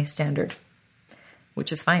a high standard,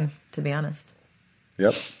 which is fine, to be honest.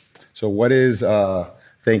 Yep. So what is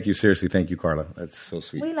thank you, seriously, thank you, Carla. That's so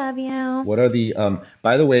sweet. We love you. What are the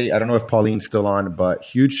by the way, I don't know if Pauline's still on, but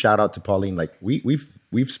huge shout out to Pauline. Like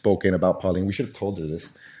we've spoken about Pauline. We should have told her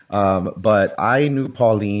this. But I knew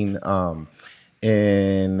Pauline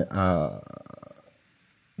in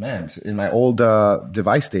my old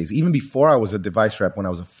device days, even before I was a device rep, when I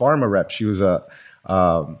was a pharma rep. She was an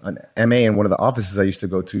MA in one of the offices I used to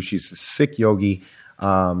go to. She's a sick yogi.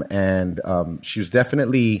 And she was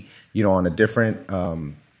definitely, on a different,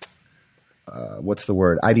 what's the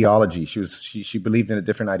word? Ideology. She believed in a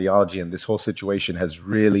different ideology, and this whole situation has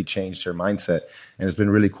really changed her mindset. And it's been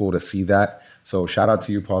really cool to see that. So shout out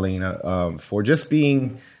to you, Paulina, for just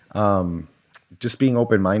being open-minded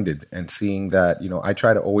and seeing that, I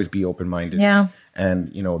try to always be open-minded. Yeah.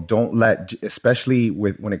 And, don't let, especially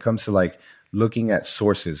when it comes to like looking at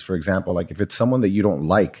sources, for example, like if it's someone that you don't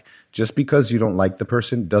like, just because you don't like the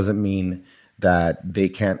person doesn't mean that they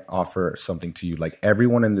can't offer something to you. Like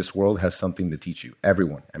everyone in this world has something to teach you.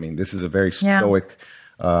 Everyone. I mean, this is a very stoic,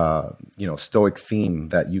 stoic theme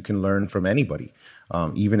that you can learn from anybody.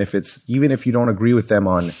 Even if you don't agree with them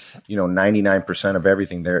on, 99% of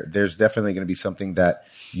everything, there's definitely going to be something that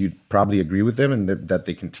you'd probably agree with them and that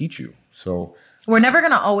they can teach you. So we're never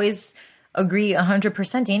going to always agree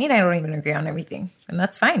 100%. Danny and I don't even agree on everything, and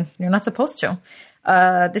that's fine. You're not supposed to.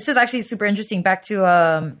 This is actually super interesting. Back to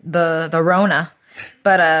the Rona,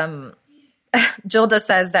 but Jilda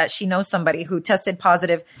says that she knows somebody who tested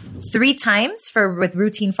positive 3 times with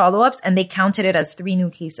routine follow-ups, and they counted it as 3 new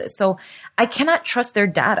cases. So I cannot trust their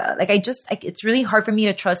data. Like it's really hard for me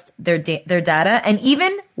to trust their data, and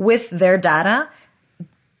even with their data,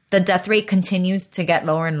 the death rate continues to get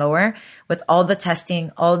lower and lower with all the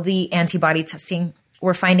testing, all the antibody testing.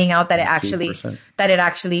 We're finding out that it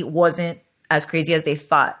actually wasn't as crazy as they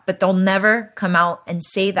thought. But they'll never come out and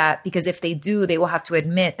say that, because if they do, they will have to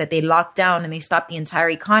admit that they locked down and they stopped the entire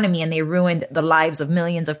economy and they ruined the lives of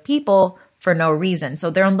millions of people for no reason. So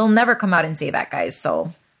they'll never come out and say that, guys.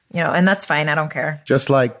 So, and that's fine. I don't care. Just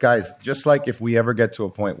like if we ever get to a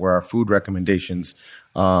point where our food recommendations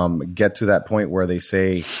get to that point where they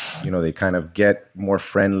say, they kind of get more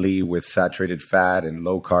friendly with saturated fat and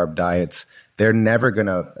low carb diets, they're never going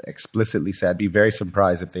to explicitly say. I'd be very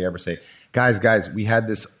surprised if they ever say, guys, we had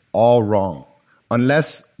this all wrong.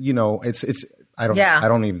 Unless, it's I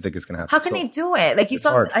don't even think it's going to happen. How can they do it? Like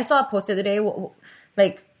I saw a post the other day,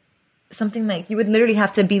 like something like you would literally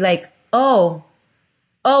have to be like, oh,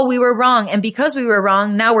 we were wrong. And because we were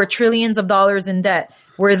wrong, now we're trillions of dollars in debt.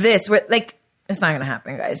 We're like, it's not going to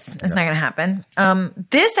happen, guys. It's not going to happen.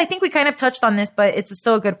 I think we kind of touched on this, but it's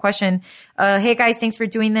still a good question. Hey guys, thanks for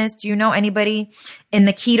doing this. Do you know anybody in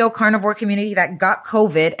the keto carnivore community that got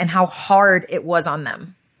COVID and how hard it was on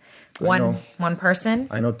them? One person?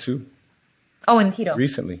 I know 2. Oh, in keto.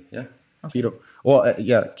 Recently. Yeah. Okay. Keto. Well,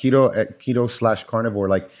 keto / carnivore.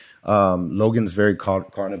 Like, Logan's very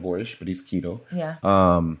carnivore-ish, but he's keto. Yeah.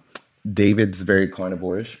 David's very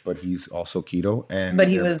carnivore-ish, but he's also keto, and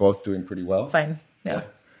they're both doing pretty well. Fine, yeah.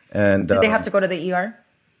 And did they have to go to the ER?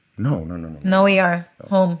 No. No ER. No.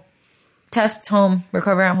 Home. Test home.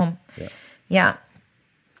 Recover at home. Yeah.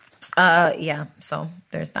 Yeah. So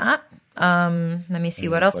there's that. Let me see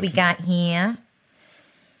what else we got here.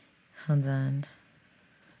 Hold on.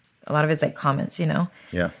 A lot of it's like comments,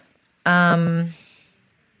 Yeah.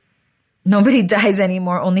 Nobody dies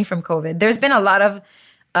anymore, only from COVID. There's been a lot of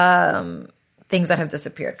things that have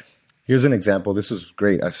disappeared. Here's an example. This was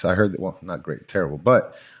great. I heard that, well, not great, terrible,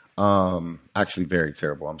 but actually very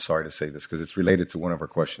terrible. I'm sorry to say this because it's related to one of our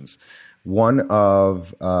questions.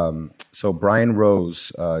 So Brian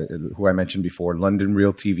Rose, who I mentioned before, London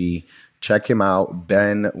Real TV, check him out.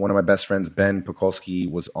 Ben, one of my best friends, Ben Pekulski,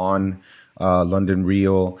 was on London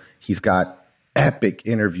Real. He's got epic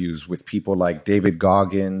interviews with people like David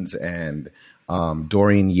Goggins and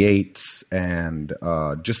Dorian Yates and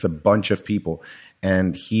just a bunch of people.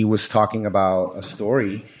 And he was talking about a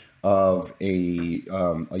story of a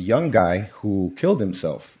young guy who killed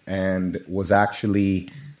himself and was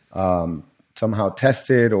actually somehow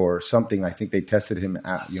tested or something. I think they tested him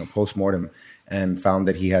at, post-mortem and found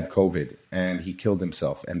that he had COVID and he killed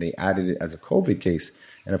himself. And they added it as a COVID case.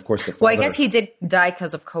 And of course, I guess he did die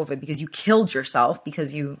because of COVID, because you killed yourself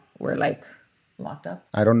because you were like locked up.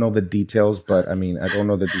 I don't know the details, but I mean, I don't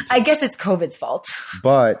know the details. I guess it's COVID's fault.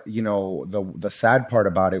 But, you know, the sad part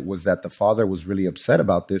about it was that the father was really upset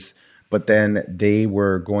about this, but then they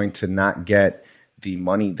were going to not get the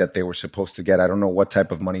money that they were supposed to get. I don't know what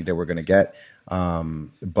type of money they were going to get,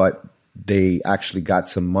 but they actually got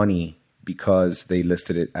some money because they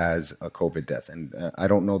listed it as a COVID death. And I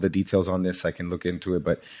don't know the details on this. I can look into it,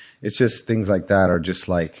 but it's just things like that are just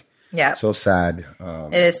like so sad.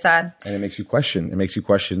 It is sad. And it makes you question. It makes you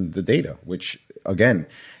question the data, which, again,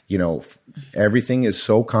 you know, everything is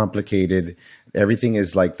so complicated. Everything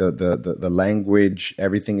is like the language.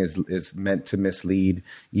 Everything is meant to mislead.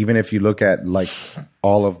 Even if you look at like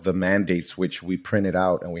all of the mandates, which we printed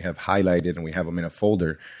out and we have highlighted and we have them in a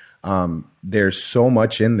folder, there's so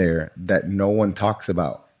much in there that no one talks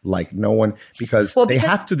about. Like no one, because they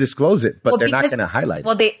have to disclose it, but they're not going to highlight it.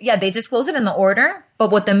 Well, they disclose it in the order, but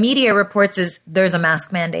what the media reports is there's a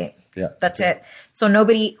mask mandate. Yeah, that's it. So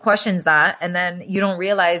nobody questions that, and then you don't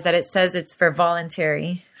realize that it says it's for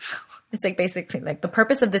voluntary. It's like basically like the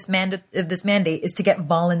purpose of this mandate is to get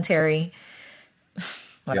voluntary.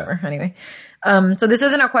 Whatever. Yeah. Anyway, so this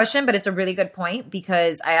isn't a question, but it's a really good point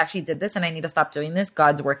because I actually did this and I need to stop doing this.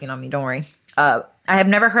 God's working on me. Don't worry. I have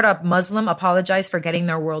never heard a Muslim apologize for getting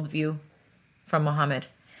their worldview from Muhammad,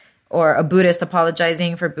 or a Buddhist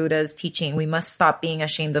apologizing for Buddha's teaching. We must stop being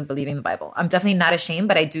ashamed of believing the Bible. I'm definitely not ashamed,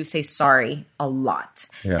 but I do say sorry a lot.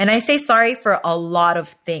 Yeah. And I say sorry for a lot of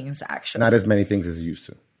things, actually. Not as many things as you used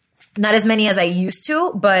to. Not as many as I used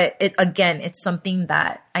to, but it's something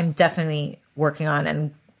that I'm definitely working on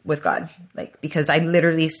and with God, like, because I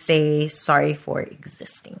literally say sorry for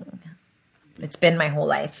existing. It's been my whole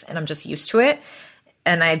life and I'm just used to it.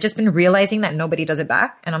 And I've just been realizing that nobody does it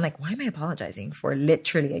back. And I'm like, why am I apologizing for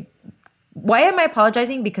literally? Why am I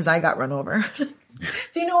apologizing? Because I got run over. Do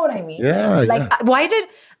you know what I mean? Yeah. Like, why did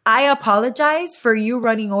I apologize for you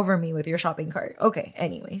running over me with your shopping cart? Okay.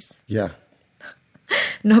 Anyways. Yeah.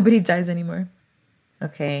 Nobody dies anymore.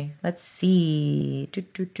 Okay. Let's see.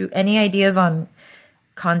 Any ideas on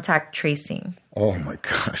contact tracing? Oh my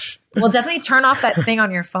gosh. Well, definitely turn off that thing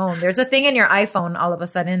on your phone. There's a thing in your iPhone all of a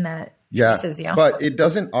sudden that traces you. But it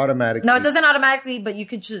doesn't automatically. No, it doesn't automatically, but you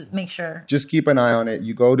could just make sure. Just keep an eye on it.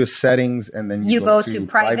 You go to settings and then you go to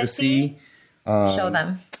privacy. Show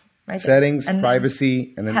them. Right settings, and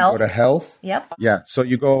privacy, and then you go to health. Yep. Yeah. So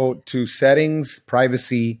you go to settings,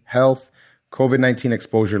 privacy, health, COVID-19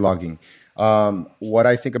 exposure logging. What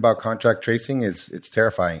I think about contact tracing is it's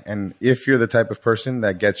terrifying. And if you're the type of person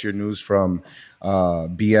that gets your news from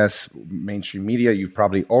BS mainstream media, you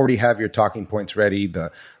probably already have your talking points ready,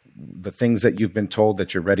 the things that you've been told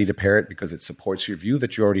that you're ready to parrot because it supports your view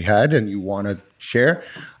that you already had and you want to share.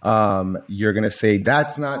 You're going to say,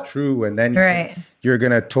 that's not true. And then you're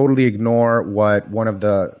going to totally ignore what one of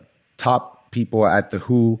the top people at the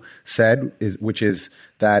WHO said, which is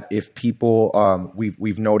that if people,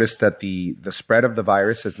 we've noticed that the spread of the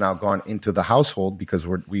virus has now gone into the household because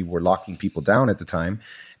we were locking people down at the time.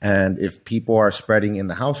 And if people are spreading in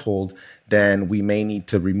the household, then we may need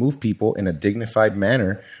to remove people in a dignified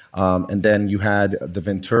manner. And then you had the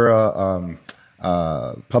Ventura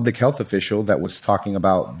public health official that was talking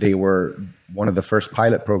about they were one of the first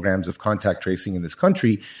pilot programs of contact tracing in this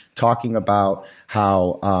country, talking about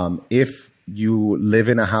how if you live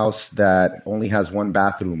in a house that only has one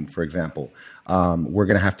bathroom, for example, we're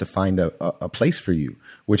going to have to find a place for you,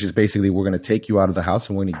 which is basically we're going to take you out of the house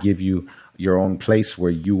and we're going to give you your own place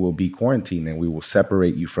where you will be quarantined and we will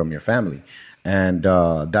separate you from your family. And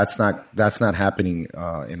that's not happening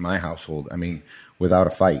in my household. I mean, without a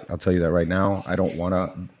fight, I'll tell you that right now. I don't want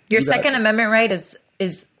to. Your Second Amendment right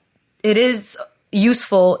is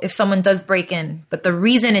useful if someone does break in, but the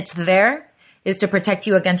reason it's there is to protect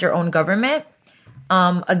you against your own government.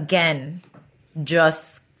 Again,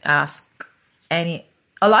 just ask a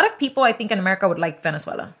lot of people I think in America would like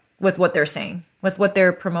Venezuela with what they're saying, with what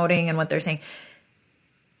they're promoting and what they're saying.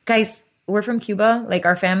 Guys, we're from Cuba. Like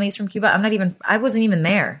our family's from Cuba. I wasn't even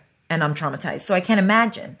there and I'm traumatized. So I can't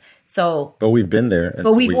imagine. But we've been there.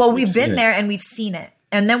 We've been there and we've seen it.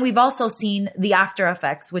 And then we've also seen the after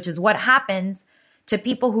effects, which is what happens to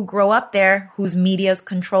people who grow up there, whose media is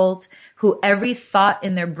controlled, who every thought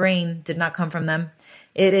in their brain did not come from them.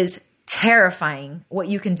 It is terrifying what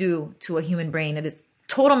you can do to a human brain. It is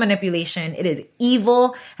total manipulation. It is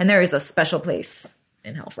evil. And there is a special place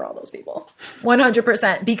in hell for all those people.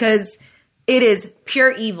 100%. Because it is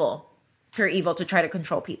pure evil to try to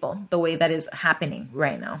control people the way that is happening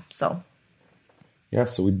right now. So. Yeah.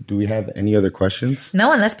 So do we have any other questions?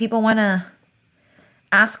 No, unless people want to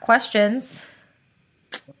ask questions.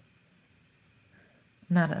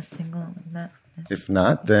 Not a single. If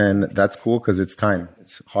not, then that's cool because it's time.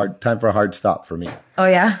 It's time for a hard stop for me. Oh,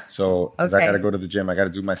 yeah? So 'cause I Okay. got to go to the gym. I got to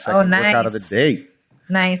do my second workout of the nice. day.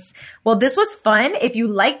 Nice. Well, this was fun. If you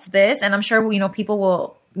liked this, and I'm sure, people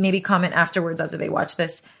will maybe comment afterwards after they watch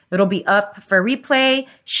this. It'll be up for replay.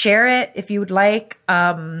 Share it if you would like.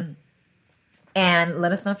 And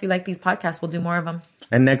let us know if you like these podcasts. We'll do more of them.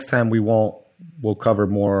 And next time we'll cover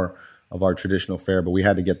more of our traditional fare, but we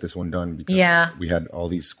had to get this one done because we had all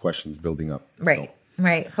these questions building up. Right.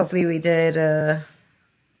 Right. Hopefully we did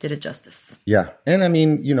it justice. Yeah. And I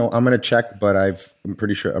mean, I'm going to check, but I'm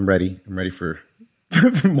pretty sure I'm ready. I'm ready for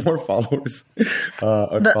more followers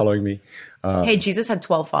following me. Hey, Jesus had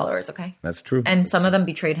 12 followers. Okay. That's true. And some of them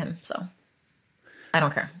betrayed him. So I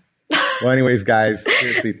don't care. Well, anyways, guys,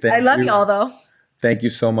 seriously, thank you. I love y'all though. Thank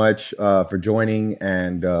you so much for joining,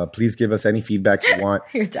 and please give us any feedback you want.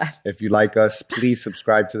 Your dad. If you like us, please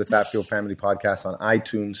subscribe to the Fat Fuel Family Podcast on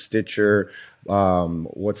iTunes, Stitcher.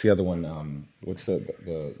 What's the other one? What's the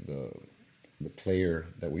player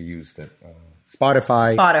that we use?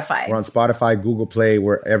 Spotify. We're on Spotify, Google Play.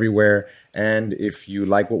 We're everywhere. And if you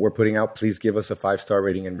like what we're putting out, please give us a 5-star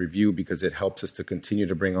rating and review because it helps us to continue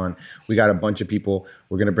to bring on. We got a bunch of people.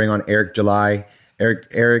 We're going to bring on Eric July.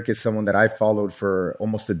 Eric is someone that I followed for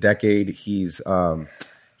almost a decade. He's a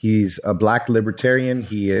Black libertarian.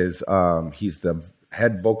 He's the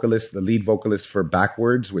head vocalist, the lead vocalist for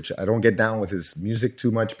Backwards, which I don't get down with his music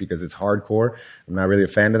too much because it's hardcore. I'm not really a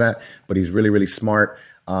fan of that, but he's really, really smart.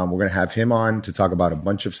 We're going to have him on to talk about a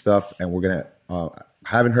bunch of stuff, and we're going to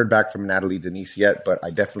haven't heard back from Natalie Denise yet, but I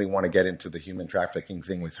definitely want to get into the human trafficking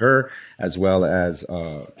thing with her as well as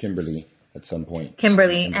Kimberly at some point.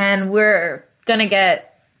 And we're gonna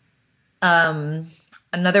get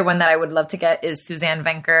another one that I would love to get is Suzanne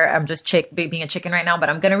Venker. I'm just being a chicken right now, but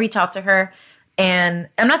I'm gonna reach out to her. And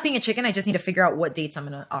I'm not being a chicken. I just need to figure out what dates I'm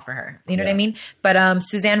gonna offer her. You know what I mean? But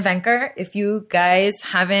Suzanne Venker, if you guys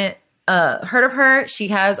haven't heard of her, she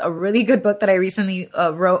has a really good book that I recently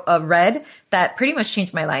read that pretty much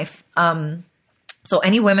changed my life. So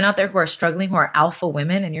any women out there who are struggling, who are alpha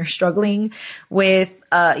women, and you're struggling with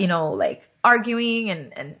like arguing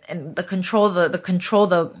and the control,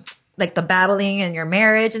 the battling in your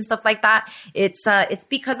marriage and stuff like that. It's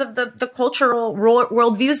because of the cultural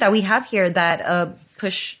worldviews that we have here that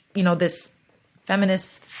push, this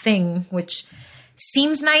feminist thing, which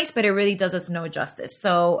seems nice, but it really does us no justice.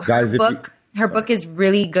 So her book is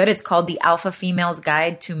really good. It's called The Alpha Female's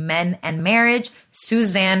Guide to Men and Marriage.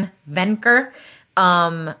 Suzanne Venker.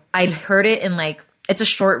 I heard it in it's a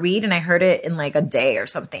short read, and I heard it in a day or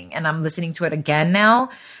something, and I'm listening to it again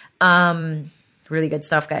now. Really good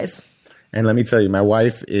stuff, guys. And let me tell you, my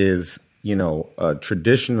wife is,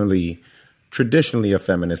 traditionally a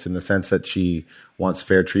feminist in the sense that she wants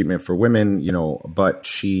fair treatment for women, but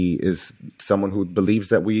she is someone who believes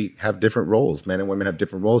that we have different roles. Men and women have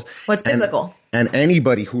different roles. What's biblical? And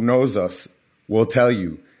anybody who knows us will tell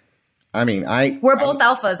you, we're both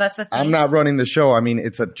alphas. That's the thing. I'm not running the show.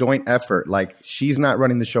 It's a joint effort. She's not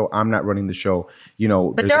running the show. I'm not running the show.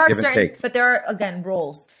 But there are again,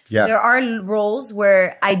 roles. Yeah. There are roles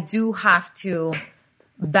where I do have to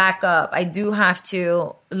back up. I do have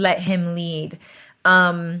to let him lead.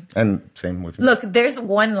 And same with me. Look, there's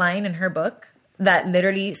one line in her book that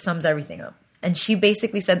literally sums everything up. And she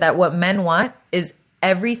basically said that what men want is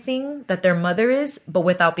everything that their mother is, but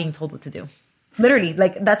without being told what to do. Literally,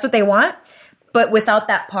 that's what they want, but without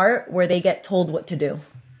that part where they get told what to do.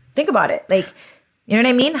 Think about it. You know what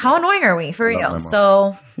I mean? How annoying are we, for real?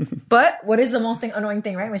 So, but what is the most annoying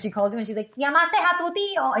thing, right? When she calls you and she's like, "Llámate a tu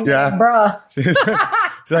tío." And you're like, bruh. She's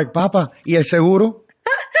like, "Papa, ¿y el seguro?"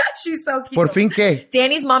 She's so cute. ¿Por fin qué?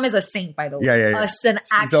 Danny's mom is a saint, by the way. Yeah.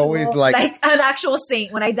 She's always an actual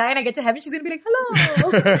saint. When I die and I get to heaven, she's going to be like,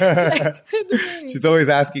 hello. She's always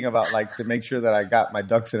asking about to make sure that I got my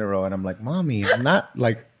ducks in a row. And I'm like, Mommy, I'm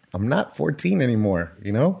not 14 anymore,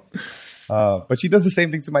 But she does the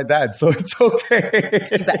same thing to my dad, so it's okay.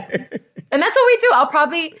 Exactly. And that's what we do. I'll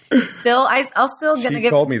probably I'll still gonna give. She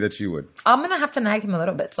told me that she would. I'm going to have to nag him a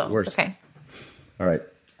little bit, so Worst. Okay. All right.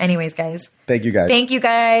 Anyways, guys. Thank you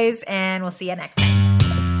guys. And we'll see you next time.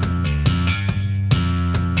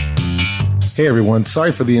 Hey everyone,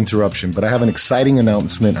 sorry for the interruption, but I have an exciting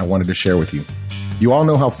announcement I wanted to share with you. You all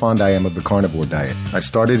know how fond I am of the carnivore diet. I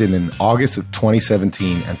started it in August of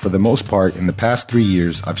 2017, and for the most part, in the past 3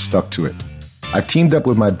 years, I've stuck to it. I've teamed up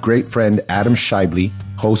with my great friend Adam Shively,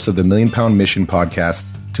 host of the Million Pound Mission podcast,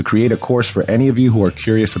 to create a course for any of you who are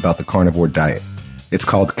curious about the carnivore diet. It's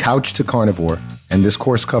called Couch to Carnivore, and this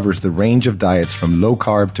course covers the range of diets from low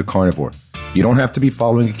carb to carnivore. You don't have to be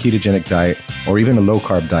following a ketogenic diet or even a low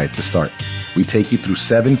carb diet to start. We take you through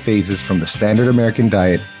 7 phases from the standard American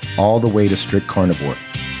diet all the way to strict carnivore.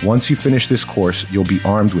 Once you finish this course, you'll be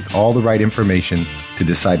armed with all the right information to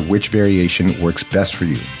decide which variation works best for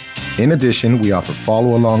you. In addition, we offer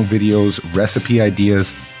follow-along videos, recipe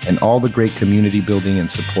ideas, and all the great community building and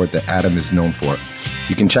support that Adam is known for.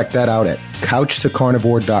 You can check that out at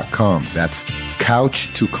couchtocarnivore.com. That's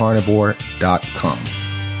couchtocarnivore.com.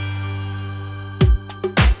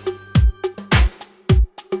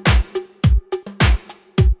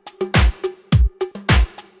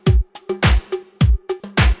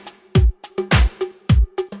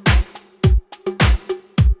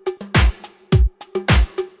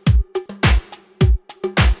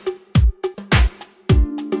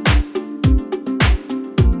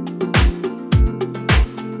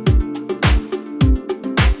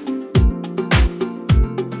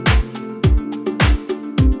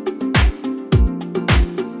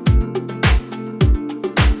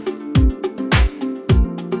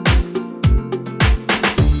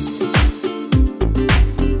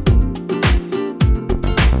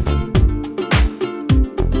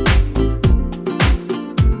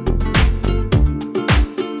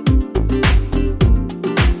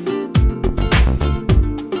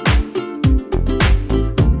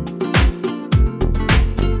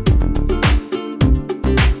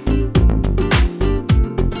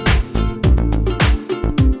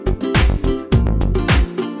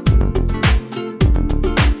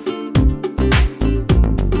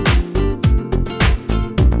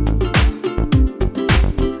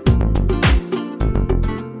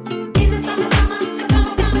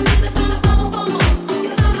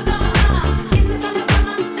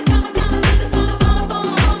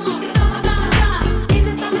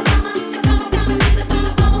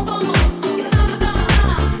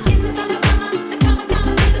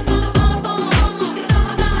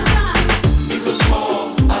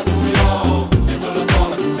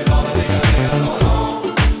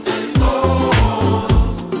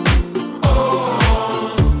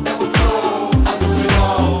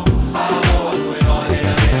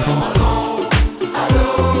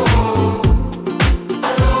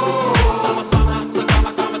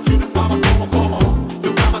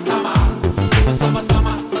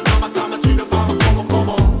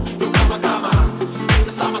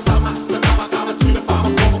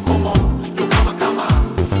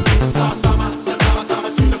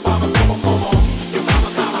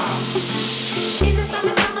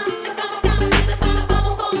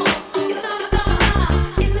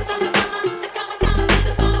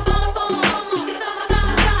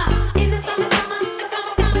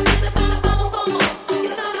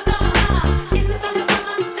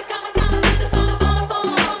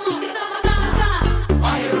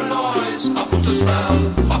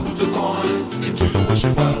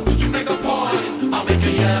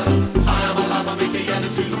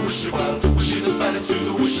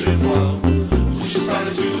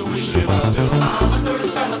 I'm under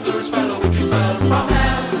a spell,